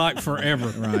 I mean, like forever.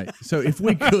 Right. So if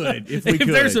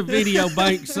there's a video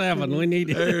bank 7, we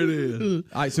need it. There it is.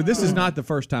 All right, so this is not the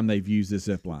first time they've used this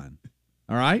zip line.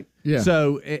 All right. Yeah.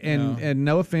 So and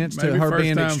no offense to Maybe her first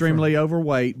being time extremely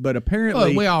overweight, but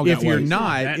apparently, Well, we all got if you're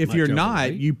weight.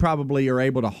 not, you probably are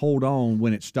able to hold on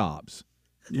when it stops.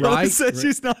 Right? said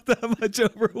she's not that much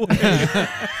overweight. Hey,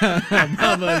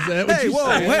 whoa,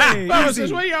 hey, Bubba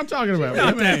says, what are y'all talking about?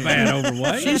 Not that bad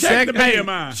overweight.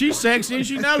 She's sexy and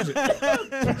she knows it.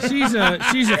 She's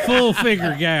a full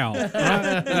figure gal. Right? Is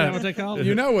that what they call it?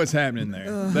 You know what's happening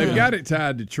there. They've got it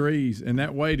tied to trees, and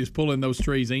that weight is pulling those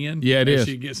trees in. Yeah, it As is.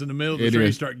 she gets in the middle of the It tree,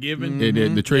 is. start giving. It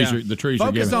did. The trees are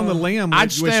Focus giving. on the limb. I'd when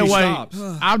stay she away. stops.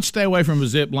 I'd stay away from a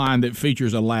zip line that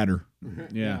features a ladder.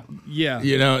 Yeah. Yeah.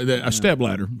 You know, a step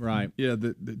ladder. Right. Yeah,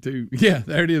 the two. Yeah,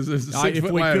 there it is. There's a All right,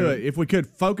 6-foot ladder. if we could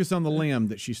focus on the limb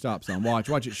that she stops on. Watch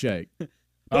it shake.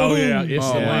 Oh yeah, it's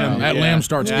the limb. That limb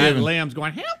starts giving. The limb's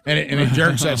going help. And it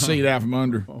jerks that seat out from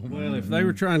under. Well, if they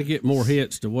were trying to get more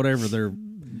hits to whatever their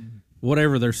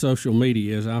social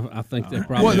media is, I think they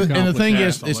probably. Well, and the accomplished thing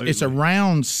that. is, it's a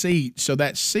round seat, so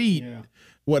that seat. Yeah.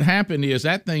 What happened is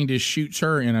that thing just shoots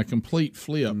her in a complete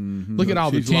flip. Mm-hmm. Look at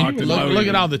all the tension. Look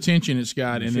at all the tension it's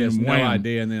got, and she has then no wham.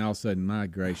 idea, and then all of a sudden, my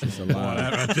gracious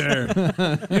alive! Right there.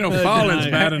 You know, falling's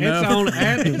bad enough.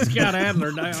 It's got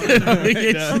Adler down.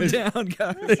 Calm down,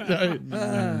 guys.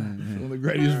 One of the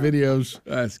greatest videos.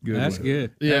 That's good. That's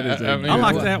good. Yeah, I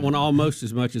like that one almost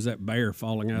as much as that bear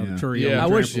falling out of the tree. Yeah, on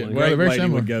the I wish trampoline. Great Very lady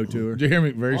similar. would Go to her. Did you hear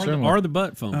me? Very similar. Or the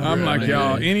butt phone. I'm like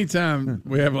y'all. Anytime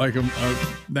we have like a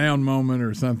down moment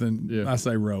or something, I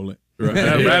say roll it. Right.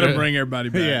 That'll bring everybody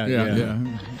back. Yeah.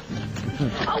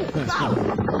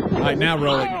 All right, now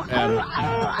roll it,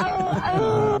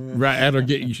 Adler. Right, Adler,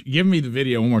 give me the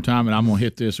video one more time, and I'm gonna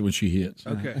hit this when she hits.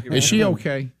 Okay. Is she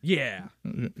okay? Yeah.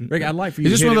 Rick, I'd like for you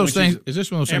Is this to one hit of those it when things? Is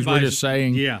this one of those things we're just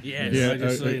saying? Yeah. Yes. Yeah.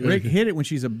 Just saying. Rick, hit it when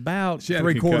she's about She had a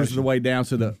 3/4 of concussion. the way down,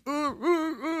 so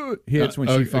the hits when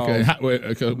she falls. Okay.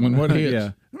 Okay. When what hits?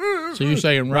 Yeah. So you're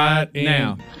saying right in.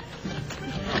 now.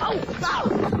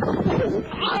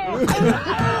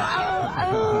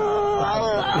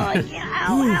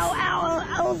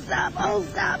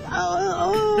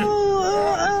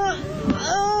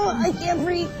 I can't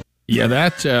breathe. Yeah,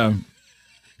 that.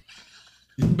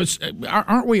 But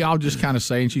aren't we all just kind of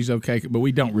saying she's okay? But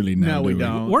we don't really know. No, we do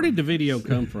don't. Where did the video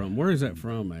come from? Where is that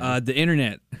from, man? The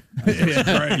internet.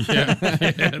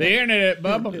 The internet,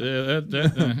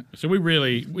 Bubba. So we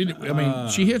I mean,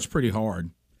 she hits pretty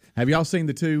hard. Have y'all seen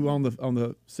the two on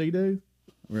the Sea-Doo?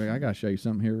 Rick, I gotta show you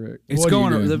something here, Rick. It's What are you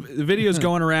going. The doing? video's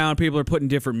going around. People are putting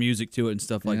different music to it and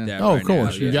stuff like that. Oh, right of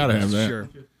course. now. You gotta have that. Sure.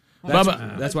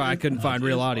 Bubba. That's why I couldn't find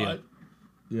real audio.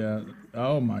 Yeah.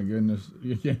 Oh my goodness.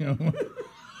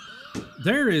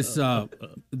 There is, I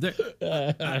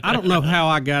don't know how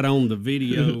I got on the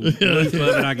video,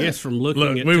 but I guess from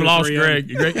looking at We've two or lost three of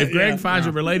them. Greg. If Greg finds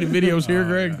a related videos here,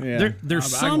 Greg.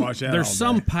 There's I can watch that all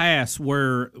some day. pass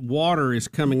where water is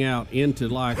coming out into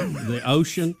like the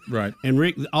ocean, Right. And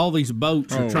Rick, all these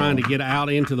boats are trying to get out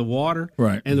into the water,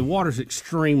 Right. And the water's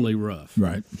extremely rough,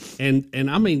 Right. And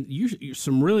I mean,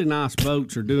 some really nice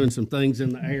boats are doing some things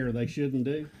in the air they shouldn't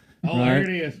do. Oh, there it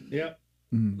is. Yep.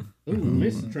 Ooh,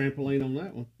 missed the trampoline on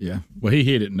that one. Yeah. Well, he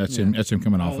hit it, and that's him. That's him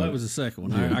coming off. Oh, that of was it. the second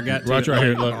one. I got Right, to right it.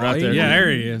 here. Look, right there. Yeah, there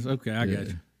he is. Okay, I got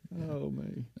you. Oh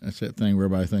man, That's that thing where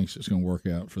everybody thinks it's going to work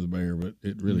out for the bear, but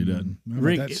it really doesn't.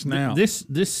 Rick, that snout.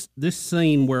 this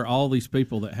scene where all these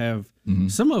people that have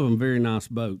some of them very nice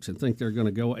boats and think they're going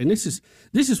to go, and this is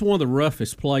one of the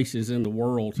roughest places in the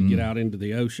world to get out into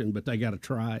the ocean, but they got to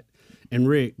try it. And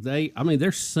Rick,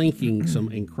 they're sinking some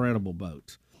incredible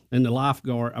boats. And the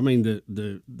lifeguard,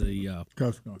 the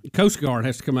Coast Guard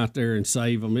has to come out there and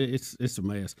save them. It's a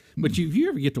mess. But if you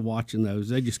ever get to watching those,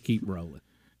 they just keep rolling.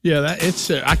 Yeah,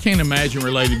 it's. I can't imagine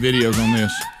related videos on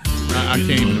this. I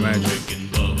can't even imagine.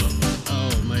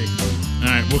 Oh man! All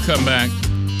right, we'll come back.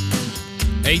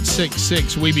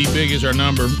 866 We Be Big is our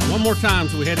number. One more time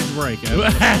so we headed to break.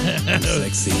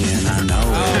 Sexy and I know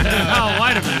it. Oh,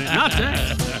 wait a minute! Not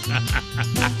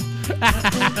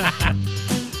that.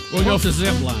 We'll go to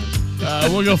zip line.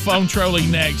 We'll go phone trolling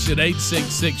next at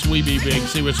 866 We Be Big.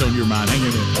 See what's on your mind. Hang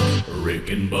in there. Rick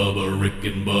and Bubba, Rick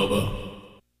and Bubba.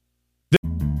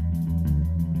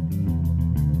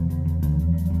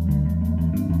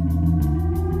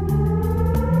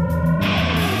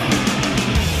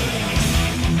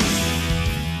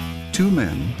 Two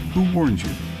men who warned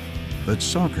you that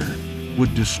soccer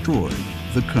would destroy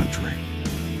the country.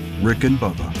 Rick and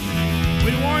Bubba.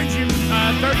 We warned you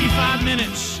 35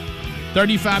 minutes.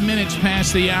 35 minutes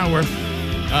past the hour.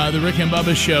 The Rick and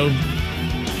Bubba Show.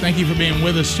 Thank you for being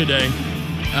with us today.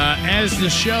 As the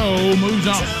show moves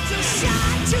on.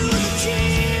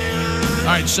 All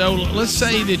right, so let's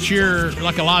say that you're,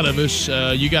 like a lot of us,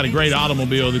 you got a great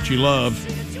automobile that you love,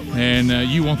 and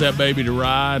you want that baby to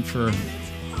ride for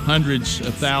hundreds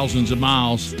of thousands of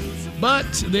miles. But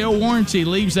the old warranty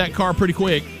leaves that car pretty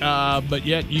quick, but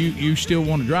yet you still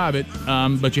want to drive it,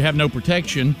 but you have no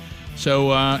protection.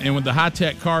 So, and with the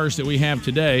high-tech cars that we have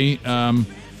today,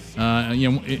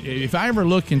 if I ever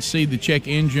look and see the check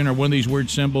engine or one of these weird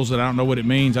symbols that I don't know what it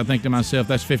means, I think to myself,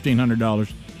 that's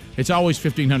 $1,500. It's always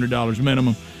 $1,500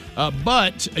 minimum.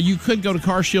 But you could go to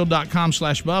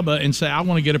carshield.com/Bubba and say, I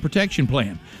want to get a protection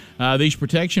plan. These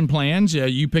protection plans,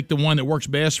 you pick the one that works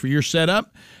best for your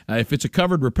setup. If it's a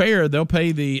covered repair, they'll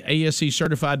pay the ASE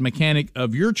certified mechanic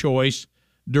of your choice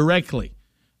directly.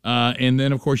 And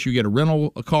then, of course, you get a rental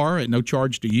car at no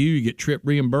charge to you. You get trip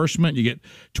reimbursement. You get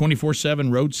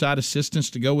 24/7 roadside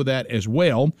assistance to go with that as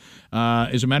well.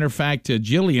 As a matter of fact,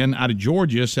 Jillian out of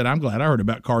Georgia said, I'm glad I heard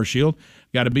about CarShield.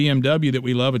 Got a BMW that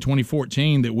we love, a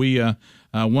 2014 that we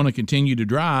want to continue to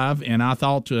drive. And I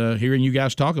thought, hearing you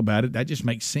guys talk about it, that just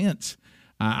makes sense.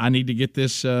 I need to get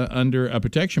this under a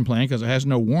protection plan because it has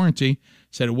no warranty.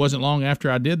 Said it wasn't long after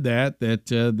I did that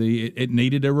it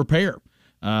needed a repair.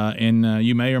 And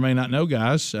you may or may not know,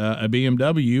 guys, a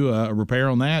BMW, a repair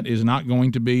on that is not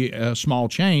going to be a small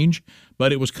change,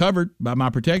 but it was covered by my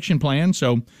protection plan.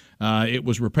 So it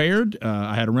was repaired.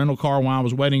 I had a rental car while I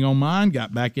was waiting on mine,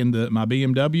 got back into my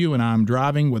BMW, and I'm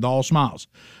driving with all smiles.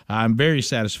 I'm very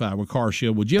satisfied with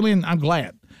CarShield. Well, Jillian, I'm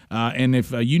glad. And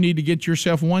if you need to get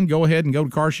yourself one, go ahead and go to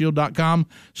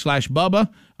carshield.com/Bubba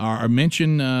or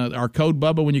mention our code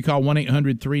Bubba when you call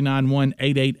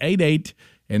 1-800-391-8888,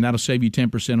 and that'll save you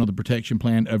 10% on the protection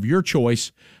plan of your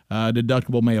choice.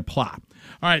 Deductible may apply.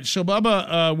 All right, so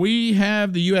Bubba, we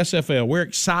have the USFL. We're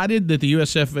excited that the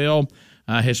USFL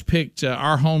has picked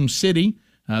our home city.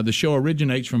 The show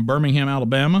originates from Birmingham,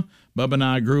 Alabama. Bubba and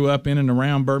I grew up in and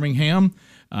around Birmingham.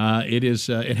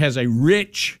 It has a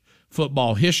rich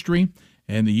football history,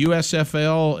 and the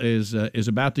USFL is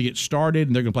about to get started,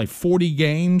 and they're going to play 40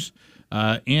 games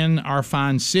in our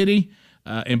fine city.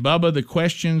 And Bubba, the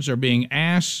questions are being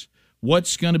asked.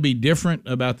 What's going to be different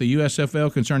about the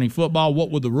USFL concerning football? What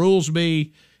will the rules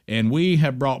be? And we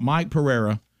have brought Mike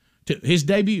Pereira to his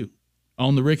debut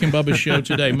on the Rick and Bubba show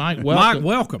today. Mike, welcome. Mike,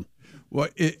 welcome. Well,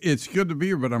 it's good to be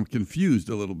here, but I'm confused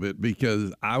a little bit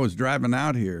because I was driving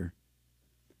out here,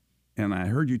 and I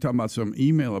heard you talking about some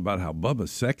email about how Bubba's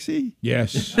sexy.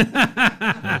 Yes.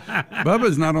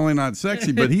 Bubba's not only not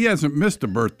sexy, but he hasn't missed a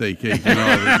birthday cake in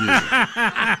all these years.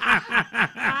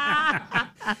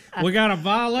 We got a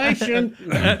violation.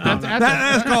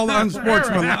 That's called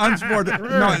unsportsmanlike.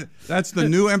 No, that's the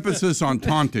new emphasis on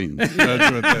taunting.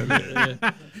 That's what that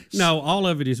is. No, all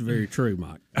of it is very true,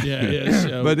 Mike. Yeah, it is.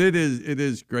 But it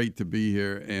is great to be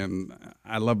here, and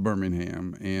I love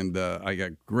Birmingham, and I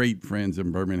got great friends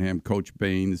in Birmingham. Coach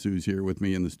Baines, who's here with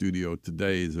me in the studio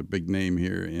today, is a big name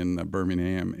here in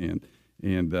Birmingham, and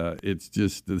it's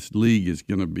just this league is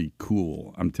going to be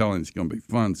cool. I'm telling you, it's going to be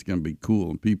fun. It's going to be cool,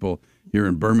 and people here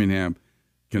in Birmingham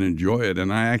can enjoy it.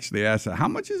 And I actually asked, how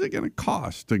much is it going to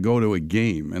cost to go to a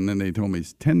game? And then they told me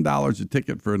it's $10 a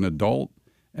ticket for an adult.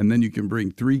 And then you can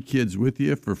bring 3 kids with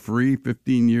you for free,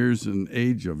 15 years in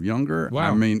age of younger.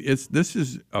 Wow. I mean, this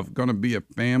is going to be a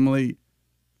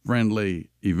family-friendly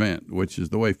event, which is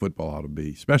the way football ought to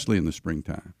be, especially in the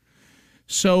springtime.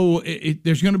 So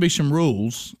there's going to be some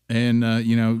rules, and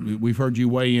we've heard you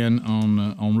weigh in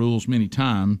on rules many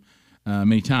times. So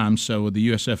the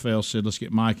USFL said, let's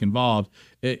get Mike involved.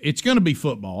 It's going to be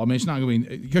football. I mean, it's not going to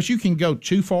be – because you can go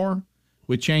too far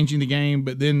with changing the game,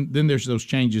 but then there's those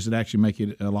changes that actually make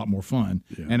it a lot more fun.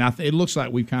 Yeah. And it looks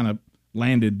like we've kind of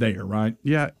landed there, right?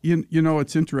 Yeah. You know,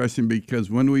 it's interesting because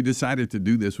when we decided to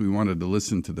do this, we wanted to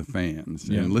listen to the fans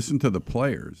and listen to the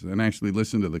players and actually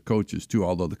listen to the coaches too,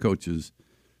 although the coaches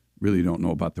really don't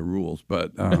know about the rules,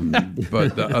 but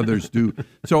the others do.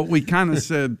 So we kind of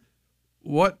said,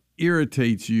 what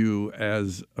irritates you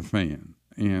as a fan?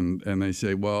 And they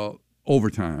say, well,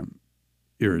 overtime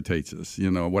irritates us. You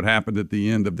know, what happened at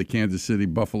the end of the Kansas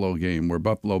City-Buffalo game where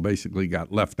Buffalo basically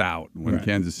got left out when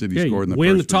Kansas City scored in the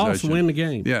win first the toss, possession. win the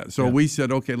game. Yeah, so we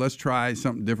said, okay, let's try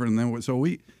something different. And then so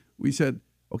we said,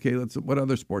 okay, what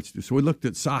other sports do? So we looked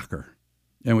at soccer,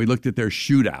 and we looked at their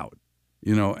shootout,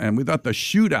 and we thought the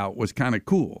shootout was kind of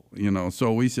cool,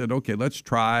 So we said, okay, let's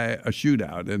try a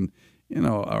shootout. And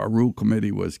our rule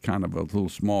committee was kind of a little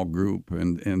small group,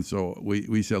 and so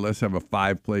we said, let's have a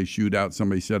 5-play shootout.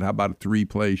 Somebody said, how about a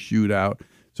 3-play shootout?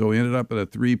 So we ended up at a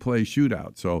 3-play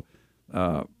shootout. So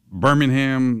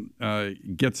Birmingham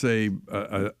gets an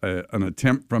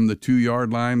attempt from the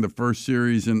 2-yard line, the first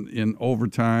series in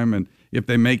overtime, and if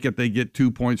they make it, they get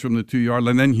 2 points from the 2-yard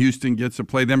line. Then Houston gets a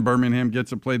play, then Birmingham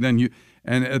gets a play,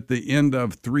 and at the end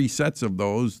of 3 sets of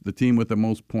those, the team with the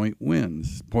most points win.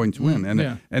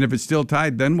 And if it's still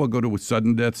tied, then we'll go to a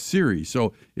sudden death series.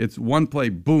 So it's one play,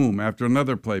 boom, after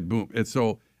another play, boom.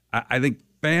 I think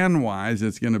fan-wise,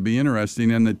 it's going to be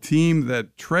interesting. And the team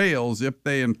that trails, if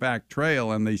they in fact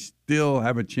trail and they still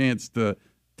have a chance to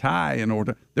tie in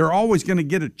order, they're always going to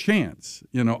get a chance,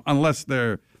 unless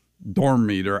they're dorm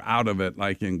meet or out of it,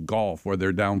 like in golf where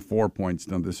they're down 4 points.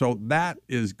 So that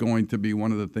is going to be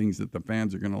one of the things that the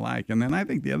fans are going to like. And then I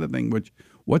think the other thing,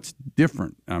 what's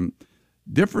different?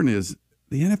 Different is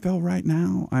the NFL right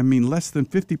now, I mean, less than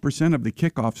 50% of the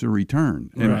kickoffs are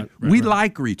returned. And we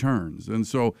like returns. And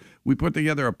so we put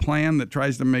together a plan that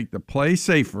tries to make the play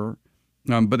safer,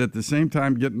 but at the same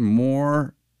time getting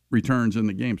more returns in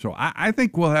the game. So I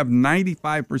think we'll have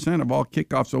 95% of all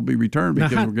kickoffs will be returned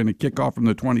because we're going to kick off from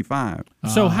the 25.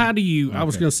 So how do you, I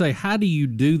was going to say, how do you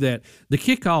do that? The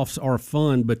kickoffs are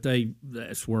fun, but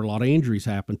that's where a lot of injuries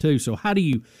happen too. So how do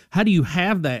you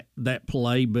have that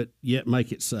play but yet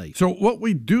make it safe? So what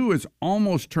we do is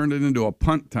almost turn it into a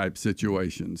punt type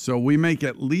situation. So we make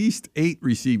at least 8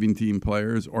 receiving team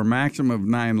players or maximum of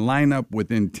 9 line up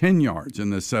within 10 yards in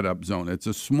the setup zone. It's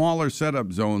a smaller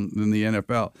setup zone than the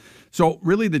NFL. So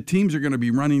really the teams are going to be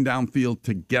running downfield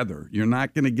together. You're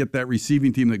not going to get that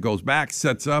receiving team that goes back,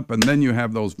 sets up, and then you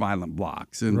have those violent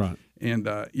blocks. And And,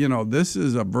 this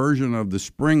is a version of the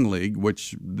Spring League,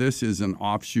 which this is an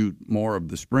offshoot more of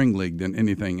the Spring League than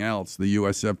anything else, the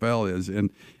USFL is.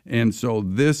 And so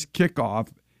this kickoff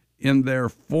in their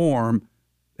form,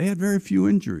 they had very few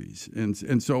injuries.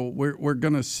 And so we're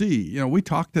going to see, we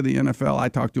talk to the NFL. I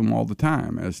talk to them all the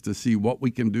time as to see what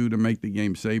we can do to make the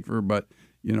game safer. But,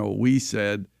 we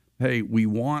said, hey, we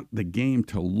want the game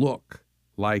to look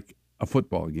like a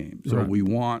football game. So we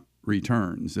want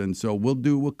returns. And so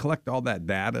we'll collect all that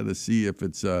data to see if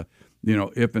it's,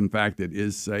 if in fact it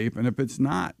is safe. And if it's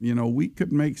not, we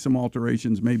could make some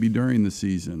alterations maybe during the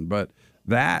season. But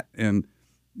that and,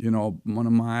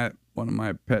 one of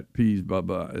my pet peeves,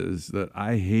 Bubba, is that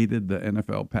I hated the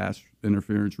NFL pass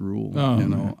interference rule.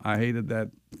 I hated that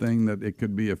thing that it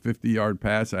could be a 50-yard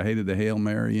pass. I hated the Hail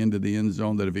Mary into the end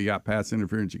zone that if you got pass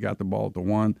interference, you got the ball at the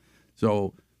 1.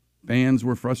 So fans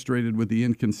were frustrated with the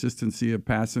inconsistency of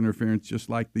pass interference, just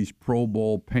like these Pro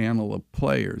Bowl panel of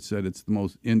players said it's the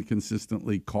most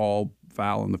inconsistently called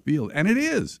foul in the field. And it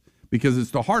is, because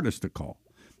it's the hardest to call.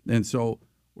 And so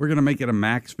we're going to make it a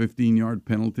max 15-yard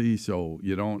penalty, so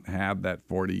you don't have that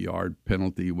 40-yard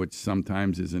penalty, which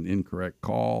sometimes is an incorrect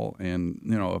call. And,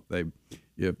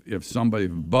 if somebody,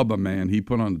 Bubba, man, he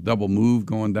put on a double move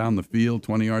going down the field,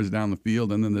 20 yards down the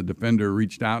field, and then the defender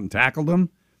reached out and tackled him,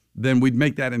 then we'd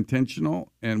make that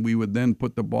intentional, and we would then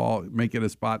put the ball, make it a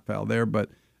spot foul there. But,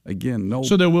 again, no.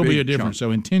 So there will be a big difference. chunk.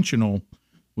 So intentional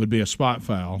would be a spot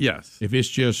foul. Yes. If it's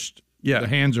just the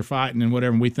hands are fighting and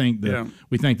whatever, and we think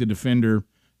the defender,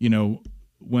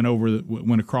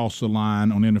 went across the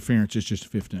line on interference, it's just a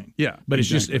 15. Yeah. But it's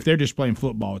just if they're just playing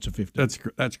football, it's a 15.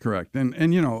 That's correct. And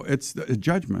it's a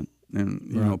judgment.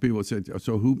 And people say,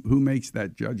 so who makes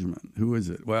that judgment? Who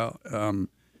is it? Well,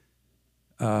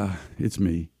 it's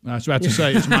me. I was about to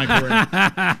say it's Mike Pereira.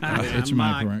 It's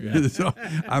Mike Pereira. Yeah. So,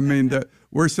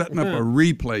 we're setting up a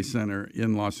replay center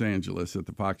in Los Angeles at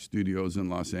the Fox Studios in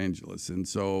Los Angeles, and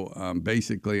so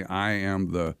basically I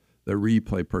am the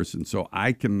replay person. So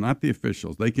I can, not the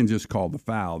officials. They can just call the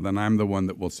foul. Then I'm the one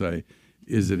that will say,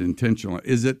 is it intentional?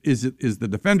 Is the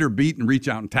defender beat and reach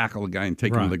out and tackle a guy and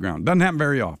take him to the ground? Doesn't happen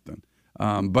very often,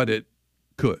 but it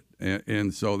could.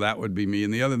 And so that would be me.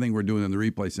 And the other thing we're doing in the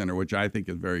replay center, which I think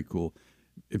is very cool,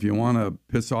 if you want to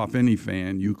piss off any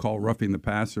fan, you call roughing the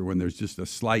passer when there's just a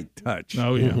slight touch.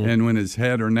 Oh, yeah. And when his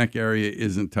head or neck area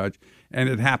isn't touched. And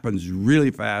it happens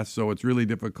really fast, so it's really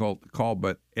difficult to call.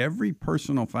 But every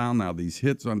personal foul now, these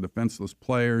hits on defenseless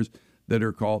players that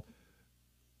are called,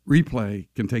 replay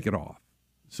can take it off.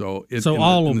 So it's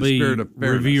all will be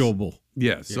reviewable.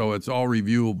 Yes, yeah. So it's all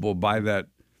reviewable by that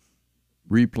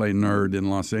replay nerd in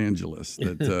Los Angeles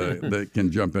that that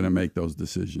can jump in and make those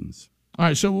decisions. All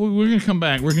right, so we're going to come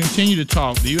back. We're going to continue to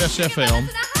talk the USFL,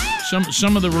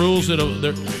 some of the rules that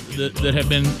have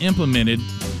been implemented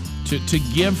to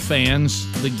give fans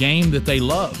the game that they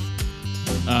love,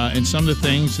 and some of the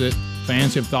things that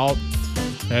fans have thought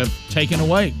have taken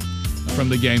away from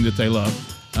the game that they love.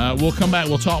 We'll come back.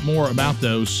 We'll talk more about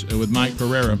those with Mike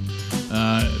Pereira,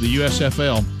 the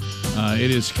USFL.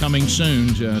 It is coming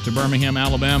soon to Birmingham,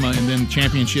 Alabama, and then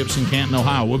championships in Canton,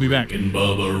 Ohio. We'll be back. Rick and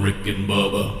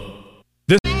Bubba.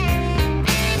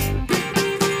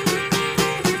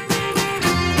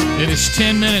 It is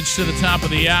 10 minutes to the top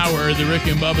of the hour, the Rick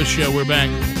and Bubba Show. We're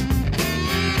back.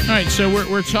 All right, so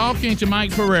we're talking to Mike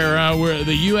Pereira, where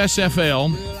the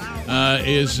USFL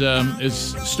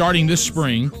is starting this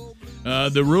spring.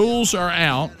 The rules are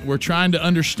out. We're trying to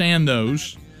understand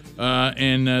those.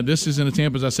 And this is an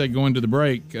attempt, as I said, going to the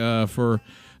break, for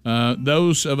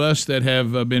those of us that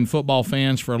have been football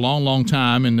fans for a long, long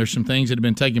time, and there's some things that have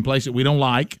been taking place that we don't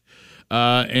like.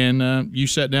 And you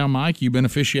sat down, Mike. You've been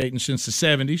officiating since the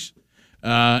 70s.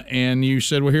 And you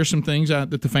said, well, here's some things that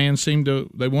the fans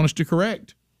they want us to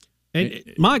correct.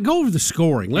 Mike, go over the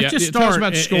scoring. Let's just start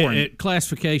about scoring. At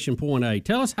classification point A.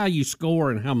 Tell us how you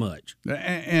score and how much.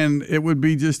 And it would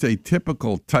be just a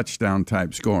typical touchdown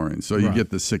type scoring. So you get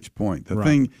the 6 point.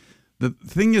 The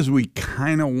thing is, we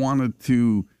kind of wanted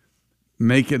to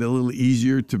make it a little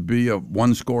easier to be a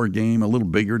one-score game, a little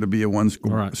bigger to be a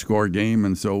one-score game.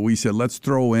 And so we said, let's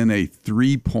throw in a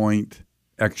 3-point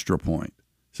extra point.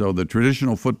 So the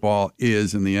traditional football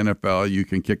is in the NFL, you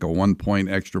can kick a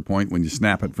 1-point extra point when you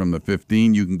snap it from the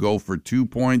 15. You can go for 2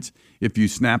 points if you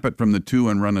snap it from the 2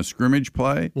 and run a scrimmage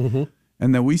play. Mm-hmm.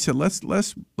 And then we said, let's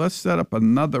set up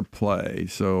another play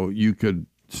so you could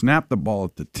snap the ball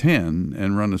at the 10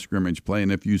 and run a scrimmage play.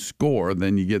 And if you score,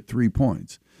 then you get 3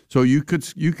 points. So you could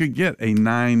get a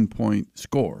 9-point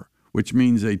score, which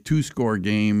means a 2-score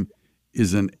game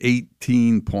is an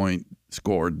 18-point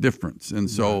score difference. And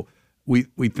so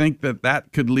we think that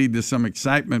could lead to some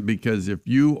excitement, because if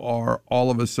you are all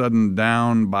of a sudden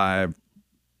down by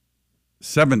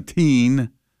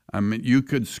 17, I mean, you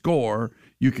could score.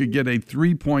 You could get a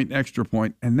 3-point extra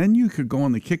point, and then you could go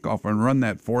on the kickoff and run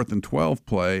that 4th and 12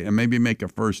 play and maybe make a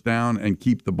first down and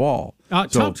keep the ball.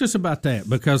 Talk to us about that,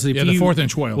 because if the 4th and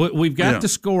 12. We've got the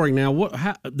scoring now.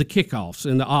 The kickoffs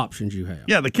and the options you have.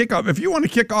 Yeah, the kickoff. If you want to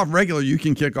kick off regular, you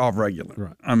can kick off regular.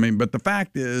 Right. I mean, but the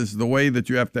fact is, the way that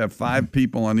you have to have 5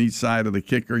 people on each side of the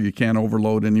kicker, you can't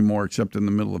overload anymore except in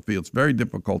the middle of the field. It's very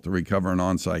difficult to recover an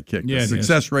onside kick. Yeah, the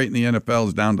success rate in the NFL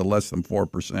is down to less than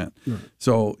 4%. Right.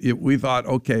 So we thought,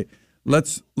 okay,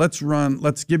 let's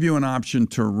give you an option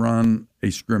to run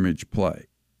a scrimmage play.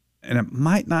 And it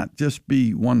might not just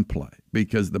be one play,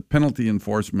 because the penalty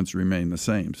enforcements remain the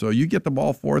same. So you get the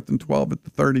ball 4th and 12 at the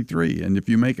 33, and if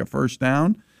you make a first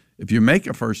down,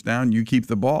 you keep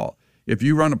the ball. If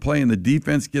you run a play and the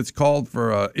defense gets called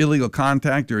for illegal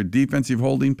contact or a defensive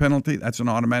holding penalty, that's an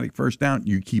automatic first down.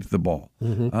 You keep the ball.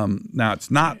 Now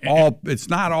it's not all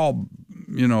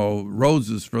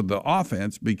roses for the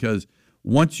offense, because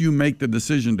once you make the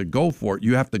decision to go for it,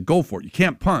 you have to go for it. You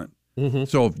can't punt.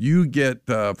 So if you get,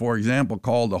 for example,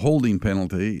 called a holding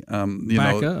penalty,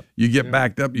 you get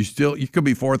backed up. You could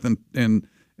be 4th and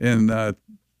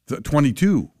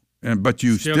 22, but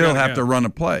you still have to run a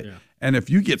play. Yeah. And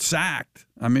if you get sacked,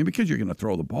 I mean, because you're going to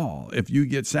throw the ball, if you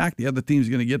get sacked, the other team's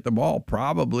going to get the ball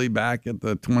probably back at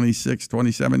the 26,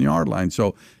 27-yard line.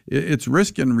 So it's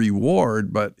risk and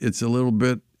reward, but it's a little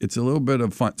bit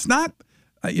of fun. It's not.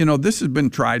 This has been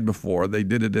tried before. They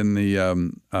did it in the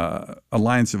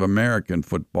Alliance of American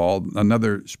Football,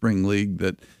 another spring league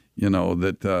that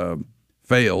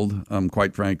failed,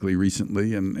 quite frankly,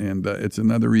 recently. And it's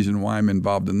another reason why I'm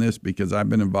involved in this, because I've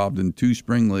been involved in 2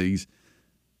 spring leagues,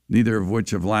 neither of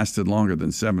which have lasted longer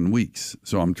than 7 weeks.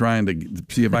 So I'm trying to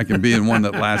see if I can be in one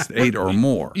that lasts 8 or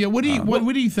more. Yeah, what do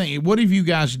you think? What have you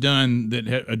guys done that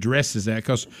addresses that?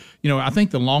 Because I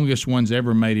think the longest ones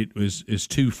ever made it is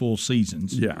 2 full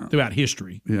seasons. Throughout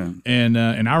history. Yeah, and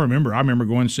I remember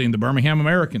going and seeing the Birmingham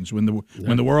Americans when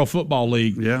the World Football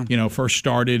League first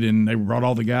started, and they brought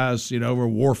all the guys over.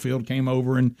 Warfield came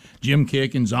over, and Jim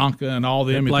Kick and Zonka and all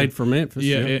them. They played for Memphis.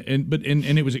 Yeah, and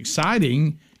it was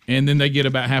exciting. And then they get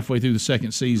about halfway through the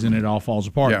second season, it all falls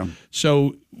apart. Yeah.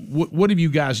 So what have you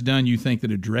guys done, you think,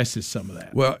 that addresses some of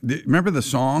that? Well, remember the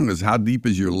song is "How Deep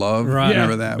Is Your Love"? Right.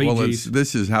 Remember that? Well,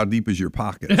 this is "How Deep Is Your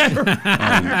Pocket."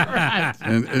 Right.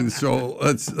 And so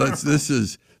this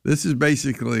is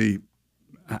basically,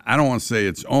 I don't want to say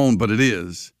it's owned, but it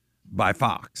is by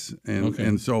Fox.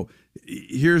 And so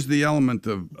here's the element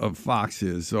of Fox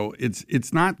is, so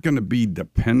it's not going to be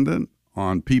dependent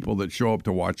on people that show up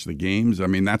to watch the games. I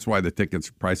mean, that's why the tickets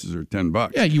prices are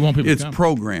 $10. Yeah, you want people to come.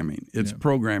 Programming. It's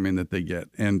programming that they get.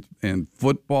 And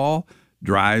football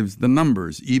drives the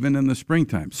numbers, even in the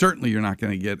springtime. Certainly you're not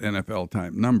going to get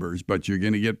NFL-type numbers, but you're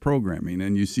going to get programming.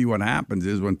 And you see what happens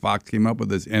is when Fox came up with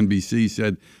this, NBC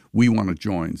said, we want to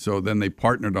join. So then they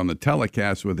partnered on the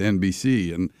telecast with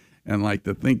NBC. And like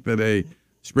to think that a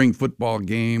spring football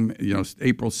game,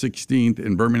 April 16th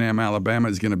in Birmingham, Alabama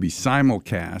is going to be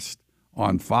simulcast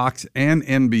on Fox and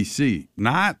NBC,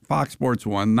 not Fox Sports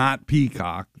 1, not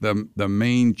Peacock, the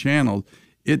main channel.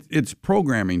 It's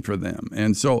programming for them.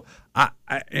 And so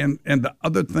and the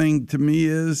other thing to me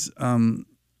is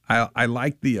I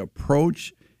like the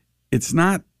approach. It's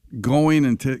not going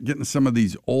into getting some of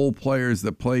these old players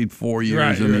that played 4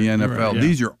 years in the NFL. Right, yeah.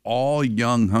 These are all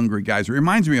young, hungry guys. It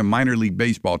reminds me of minor league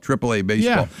baseball, AAA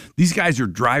baseball. Yeah. These guys are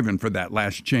driving for that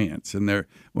last chance. And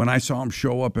when I saw them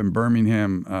show up in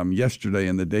Birmingham yesterday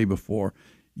and the day before,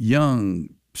 young,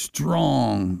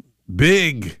 strong,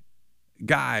 big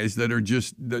guys that are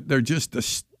they're just a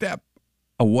step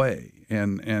away.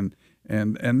 And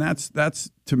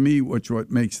that's to me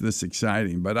what makes this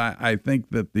exciting. But I think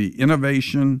that the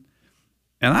innovation,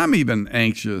 and I'm even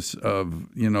anxious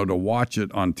to watch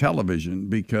it on television,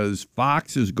 because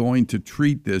Fox is going to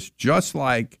treat this just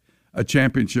like a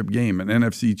championship game, an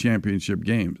NFC championship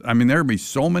game. I mean, there'll be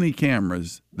so many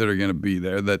cameras that are going to be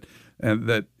there that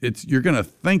you're going to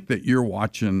think that you're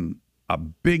watching a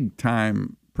big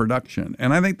time production.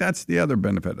 And I think that's the other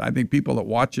benefit. I think people that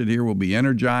watch it here will be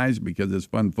energized because it's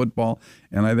fun football.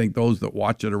 And I think those that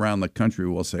watch it around the country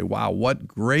will say, wow, what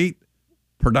great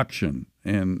production.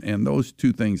 And those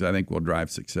two things I think will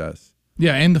drive success.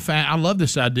 Yeah, and I love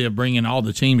this idea of bringing all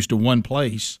the teams to one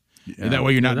place. Yeah. That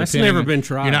way you're not that's depending. Never been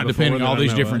tried. You're not depending on all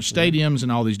these different stadiums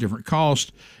and all these different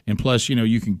costs. And plus,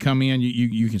 you can come in.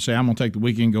 You can say, I'm going to take the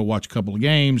weekend and go watch a couple of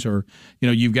games, or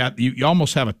you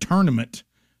almost have a tournament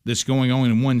that's going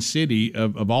on in one city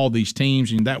of all these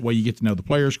teams, and that way you get to know the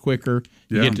players quicker.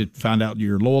 You get to find out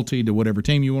your loyalty to whatever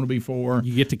team you want to be for.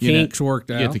 You get the kinks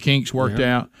worked out. Get the kinks worked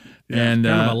out. Yeah. And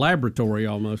kind of a laboratory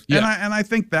almost. And I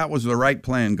think that was the right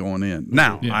plan going in.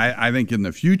 Now, I think in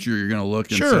the future you're going to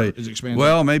look and say,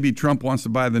 well, maybe Trump wants to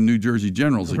buy the New Jersey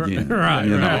Generals again,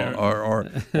 right.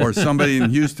 or somebody in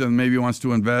Houston maybe wants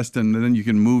to invest, and then you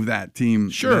can move that team.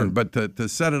 Sure, but to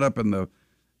set it up in the,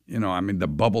 the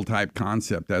bubble type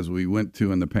concept as we went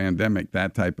to in the pandemic,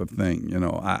 that type of thing.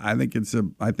 I think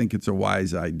it's a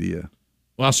wise idea.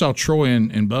 Well, I saw Troy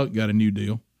and Buck got a new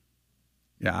deal.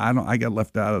 Yeah, I got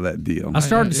left out of that deal. I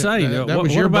started to say, what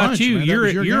about bunch, you?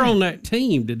 Man. You're on that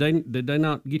team. Did they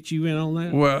not get you in on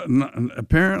that? Well,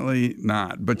 apparently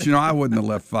not. But I wouldn't have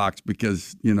left Fox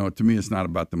because to me it's not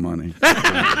about the money.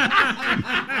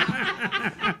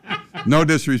 No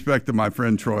disrespect to my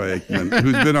friend Troy Aikman,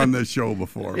 who's been on this show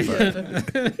before. But.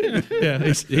 Yeah,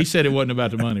 he said it wasn't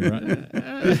about the money,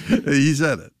 right? He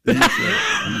said it.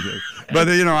 But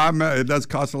it does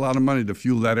cost a lot of money to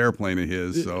fuel that airplane of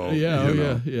his. So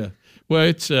yeah. Well,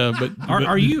 it's but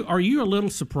are you a little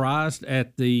surprised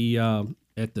at the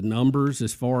numbers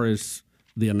as far as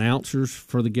the announcers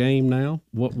for the game now?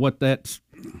 What that's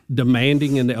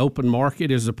demanding in the open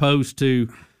market as opposed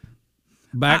to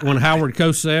back when Howard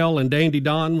Cosell and Dandy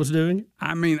Don was doing it?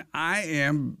 I mean, I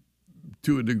am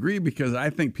to a degree because I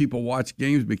think people watch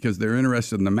games because they're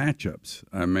interested in the matchups.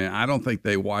 I mean, I don't think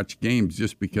they watch games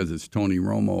just because it's Tony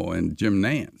Romo and Jim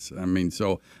Nantz. I mean,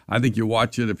 so I think you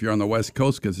watch it if you're on the West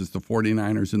Coast because it's the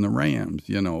 49ers and the Rams,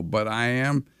 But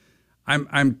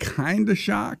I'm kind of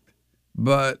shocked,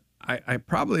 but I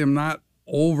probably am not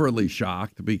overly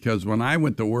shocked because when I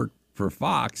went to work for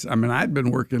Fox, I mean, I'd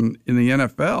been working in the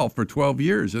NFL for 12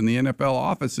 years, in the NFL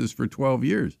offices for 12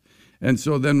 years. And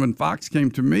so then when Fox came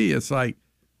to me, it's like,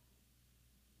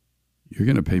 you're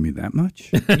going to pay me that much?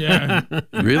 Yeah.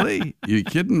 Really? You're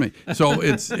kidding me? So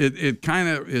it kind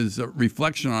of is a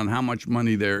reflection on how much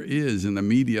money there is in the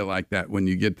media like that when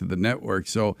you get to the network.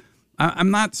 So I'm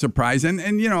not surprised.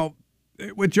 And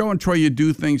with Joe and Troy, you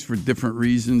do things for different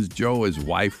reasons. Joe, his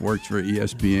wife, works for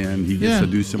ESPN. He gets to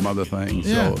do some other things.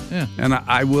 And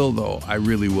I will, though. I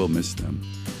really will miss them.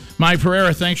 Mike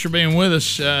Pereira, thanks for being with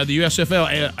us. The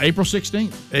USFL, April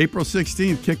 16th. April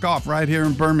 16th, kickoff right here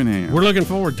in Birmingham. We're looking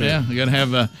forward to it. Yeah, we're going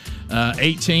to have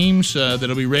 8 teams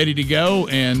that'll be ready to go,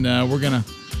 and we're going to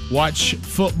watch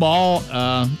football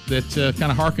that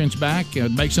kind of harkens back,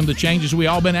 make some of the changes we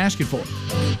all been asking for.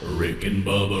 Rick and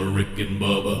Bubba, Rick and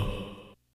Bubba.